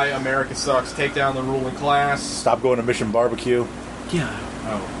that's why America sucks. Take down the ruling class. stop going to Mission Barbecue. Yeah.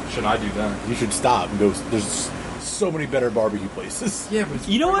 Oh, should I do that? You should stop and go. There's so many better barbecue places. Yeah, but it's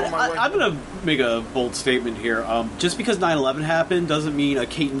You know right what? on my way. I'm going to make a bold statement here. Just because 9/11 happened doesn't mean a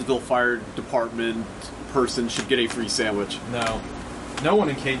Catonsville Fire Department person should get a free sandwich. No. No one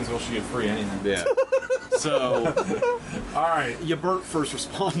in Catonsville should get free anything. Yeah. So, all right. You burnt first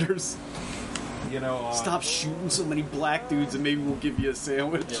responders. You know, Stop shooting so many black dudes and maybe we'll give you a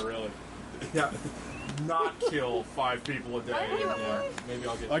sandwich. Yeah, really. Yeah. Not kill 5 people a day. Yeah, maybe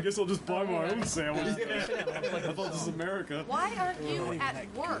I'll get. I guess I'll just buy my own sandwich. I thought this is America. Why aren't you at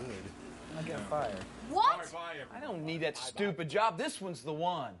work? I got fired. What? I don't need that stupid job. This one's the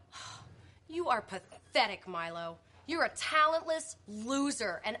one. You are pathetic, Milo. You're a talentless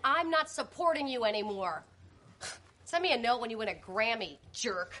loser, and I'm not supporting you anymore. Send me a note when you win a Grammy,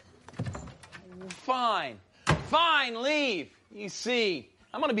 jerk. Fine. Fine, leave. You see,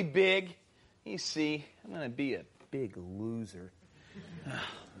 I'm gonna be big. You see, I'm gonna be a big loser. Oh,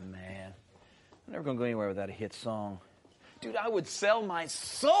 man. I'm never gonna go anywhere without a hit song. Dude, I would sell my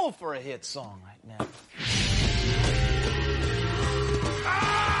soul for a hit song right now.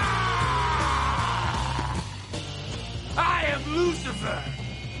 I am Lucifer,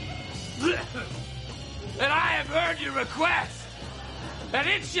 and I have heard your request, and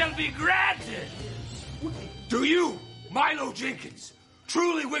it shall be granted. Do you, Milo Jenkins,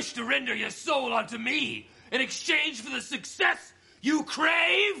 truly wish to render your soul unto me in exchange for the success you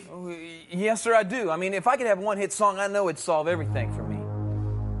crave? Oh, yes, sir, I do. I mean, if I could have one hit song, I know it'd solve everything for me.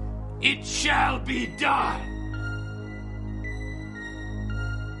 It shall be done.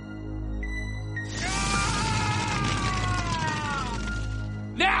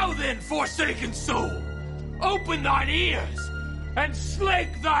 Now then, forsaken soul, open thine ears and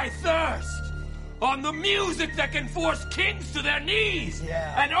slake thy thirst on the music that can force kings to their knees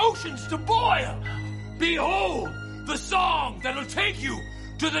and oceans to boil. Behold the song that'll take you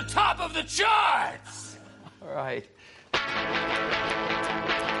to the top of the charts. All right.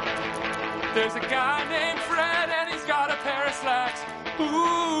 There's a guy named Fred and he's got a pair of slacks.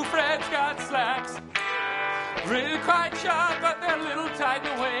 Ooh, Fred's got slacks. Really quite sharp, but they're a little tight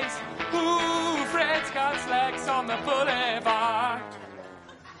in the waist. Ooh, Fred's got slacks on the boulevard.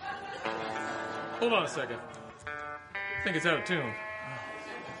 Hold on a second. I think it's out of tune.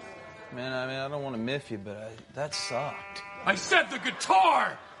 Man, I don't want to miff you, but that sucked. I said the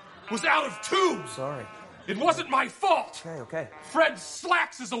guitar was out of tune. Sorry. It wasn't my fault. Okay. Fred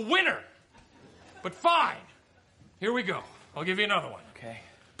Slacks is a winner. But fine. Here we go. I'll give you another one. Okay.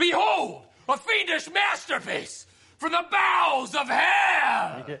 Behold, a fiendish masterpiece from the bowels of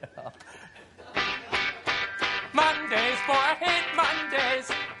hell. Yeah. Mondays, boy, I hate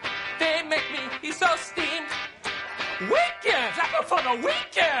Mondays. They make me so steamed. Weekends, I go for the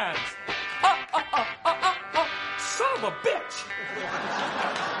weekends. Son of a bitch.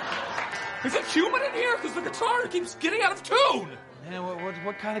 Is it human in here? Because the guitar keeps getting out of tune. Man,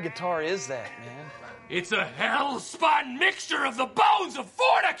 what kind of guitar is that, man? It's a hell-spun mixture of the bones of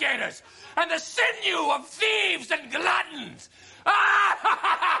fornicators and the sinew of thieves and gluttons.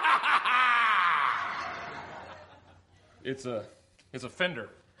 It's a Fender.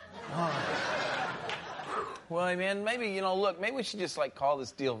 Oh. Well, man, maybe, look, maybe we should just, call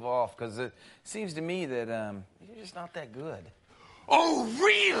this deal off, because it seems to me that, you're just not that good. Oh,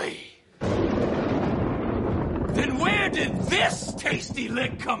 really? Then where did this tasty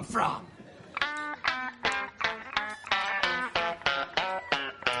lick come from?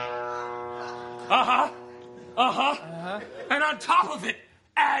 And on top of it,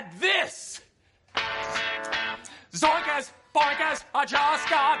 add this. Zoinkas, boinkas, I just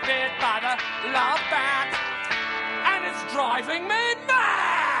got bit by the love bat, and it's driving me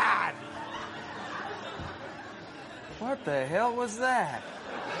mad! What the hell was that?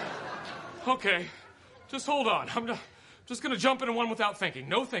 Okay, just hold on. I'm just gonna jump into one without thinking.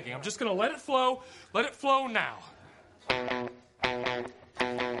 No thinking. I'm just gonna let it flow. Let it flow now.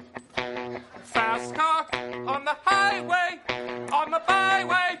 Fast car on the highway, on the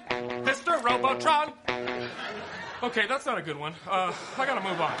byway, Mr. Robotron. Okay, that's not a good one. I gotta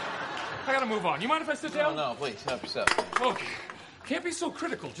move on. You mind if I sit down? No, please, help yourself. Okay. Can't be so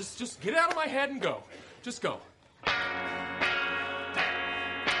critical. Just get out of my head and go. Just go.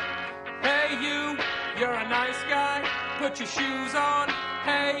 Hey, you're a nice guy. Put your shoes on.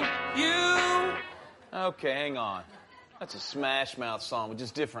 Hey, you. Okay, hang on. That's a Smash Mouth song with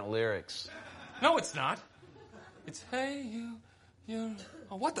just different lyrics. No, it's not. It's hey, you.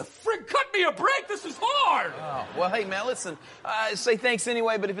 Oh, what the frig? Cut me a break. This is hard. Oh, well, hey, man, listen. Say thanks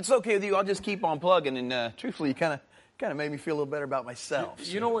anyway, but if it's okay with you, I'll just keep on plugging. And truthfully, you kind of made me feel a little better about myself.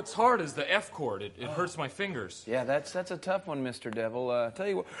 You know what's hard is the F chord. It hurts my fingers. Yeah, that's a tough one, Mr. Devil. Tell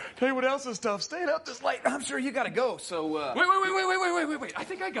you what else is tough. Staying up this late. I'm sure you got to go. So Wait. I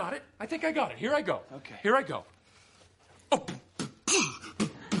think I got it. Here I go. Okay. Here I go.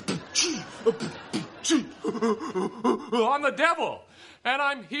 I'm the devil. And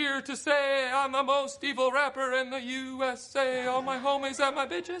I'm here to say I'm the most evil rapper in the USA. All my homies and my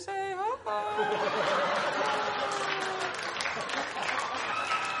bitches say hi.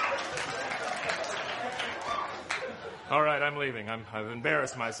 All right, I'm leaving. I've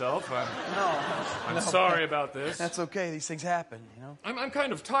embarrassed myself. I'm sorry about this. That's okay. These things happen, you know. I'm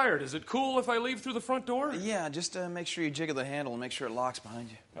kind of tired. Is it cool if I leave through the front door? Yeah, just make sure you jiggle the handle and make sure it locks behind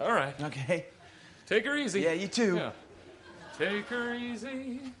you. All right. Okay. Take her easy. Yeah, you too. Yeah. Take her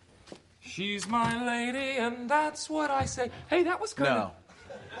easy. She's my lady, and that's what I say. Hey, that was kind of...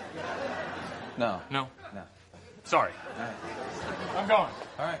 No. No? No. Sorry. All right. I'm going.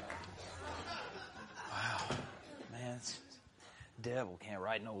 All right. Wow. Man, devil can't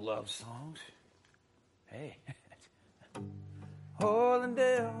write no love songs. Hey. Oh, the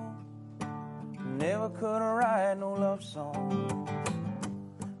devil never could write no love song.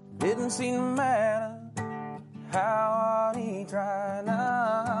 Didn't seem to matter how hard he tried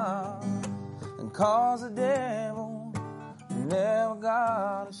now. And cause the devil never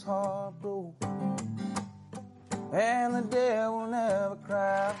got his heart broke. And the devil never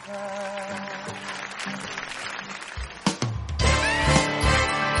cried.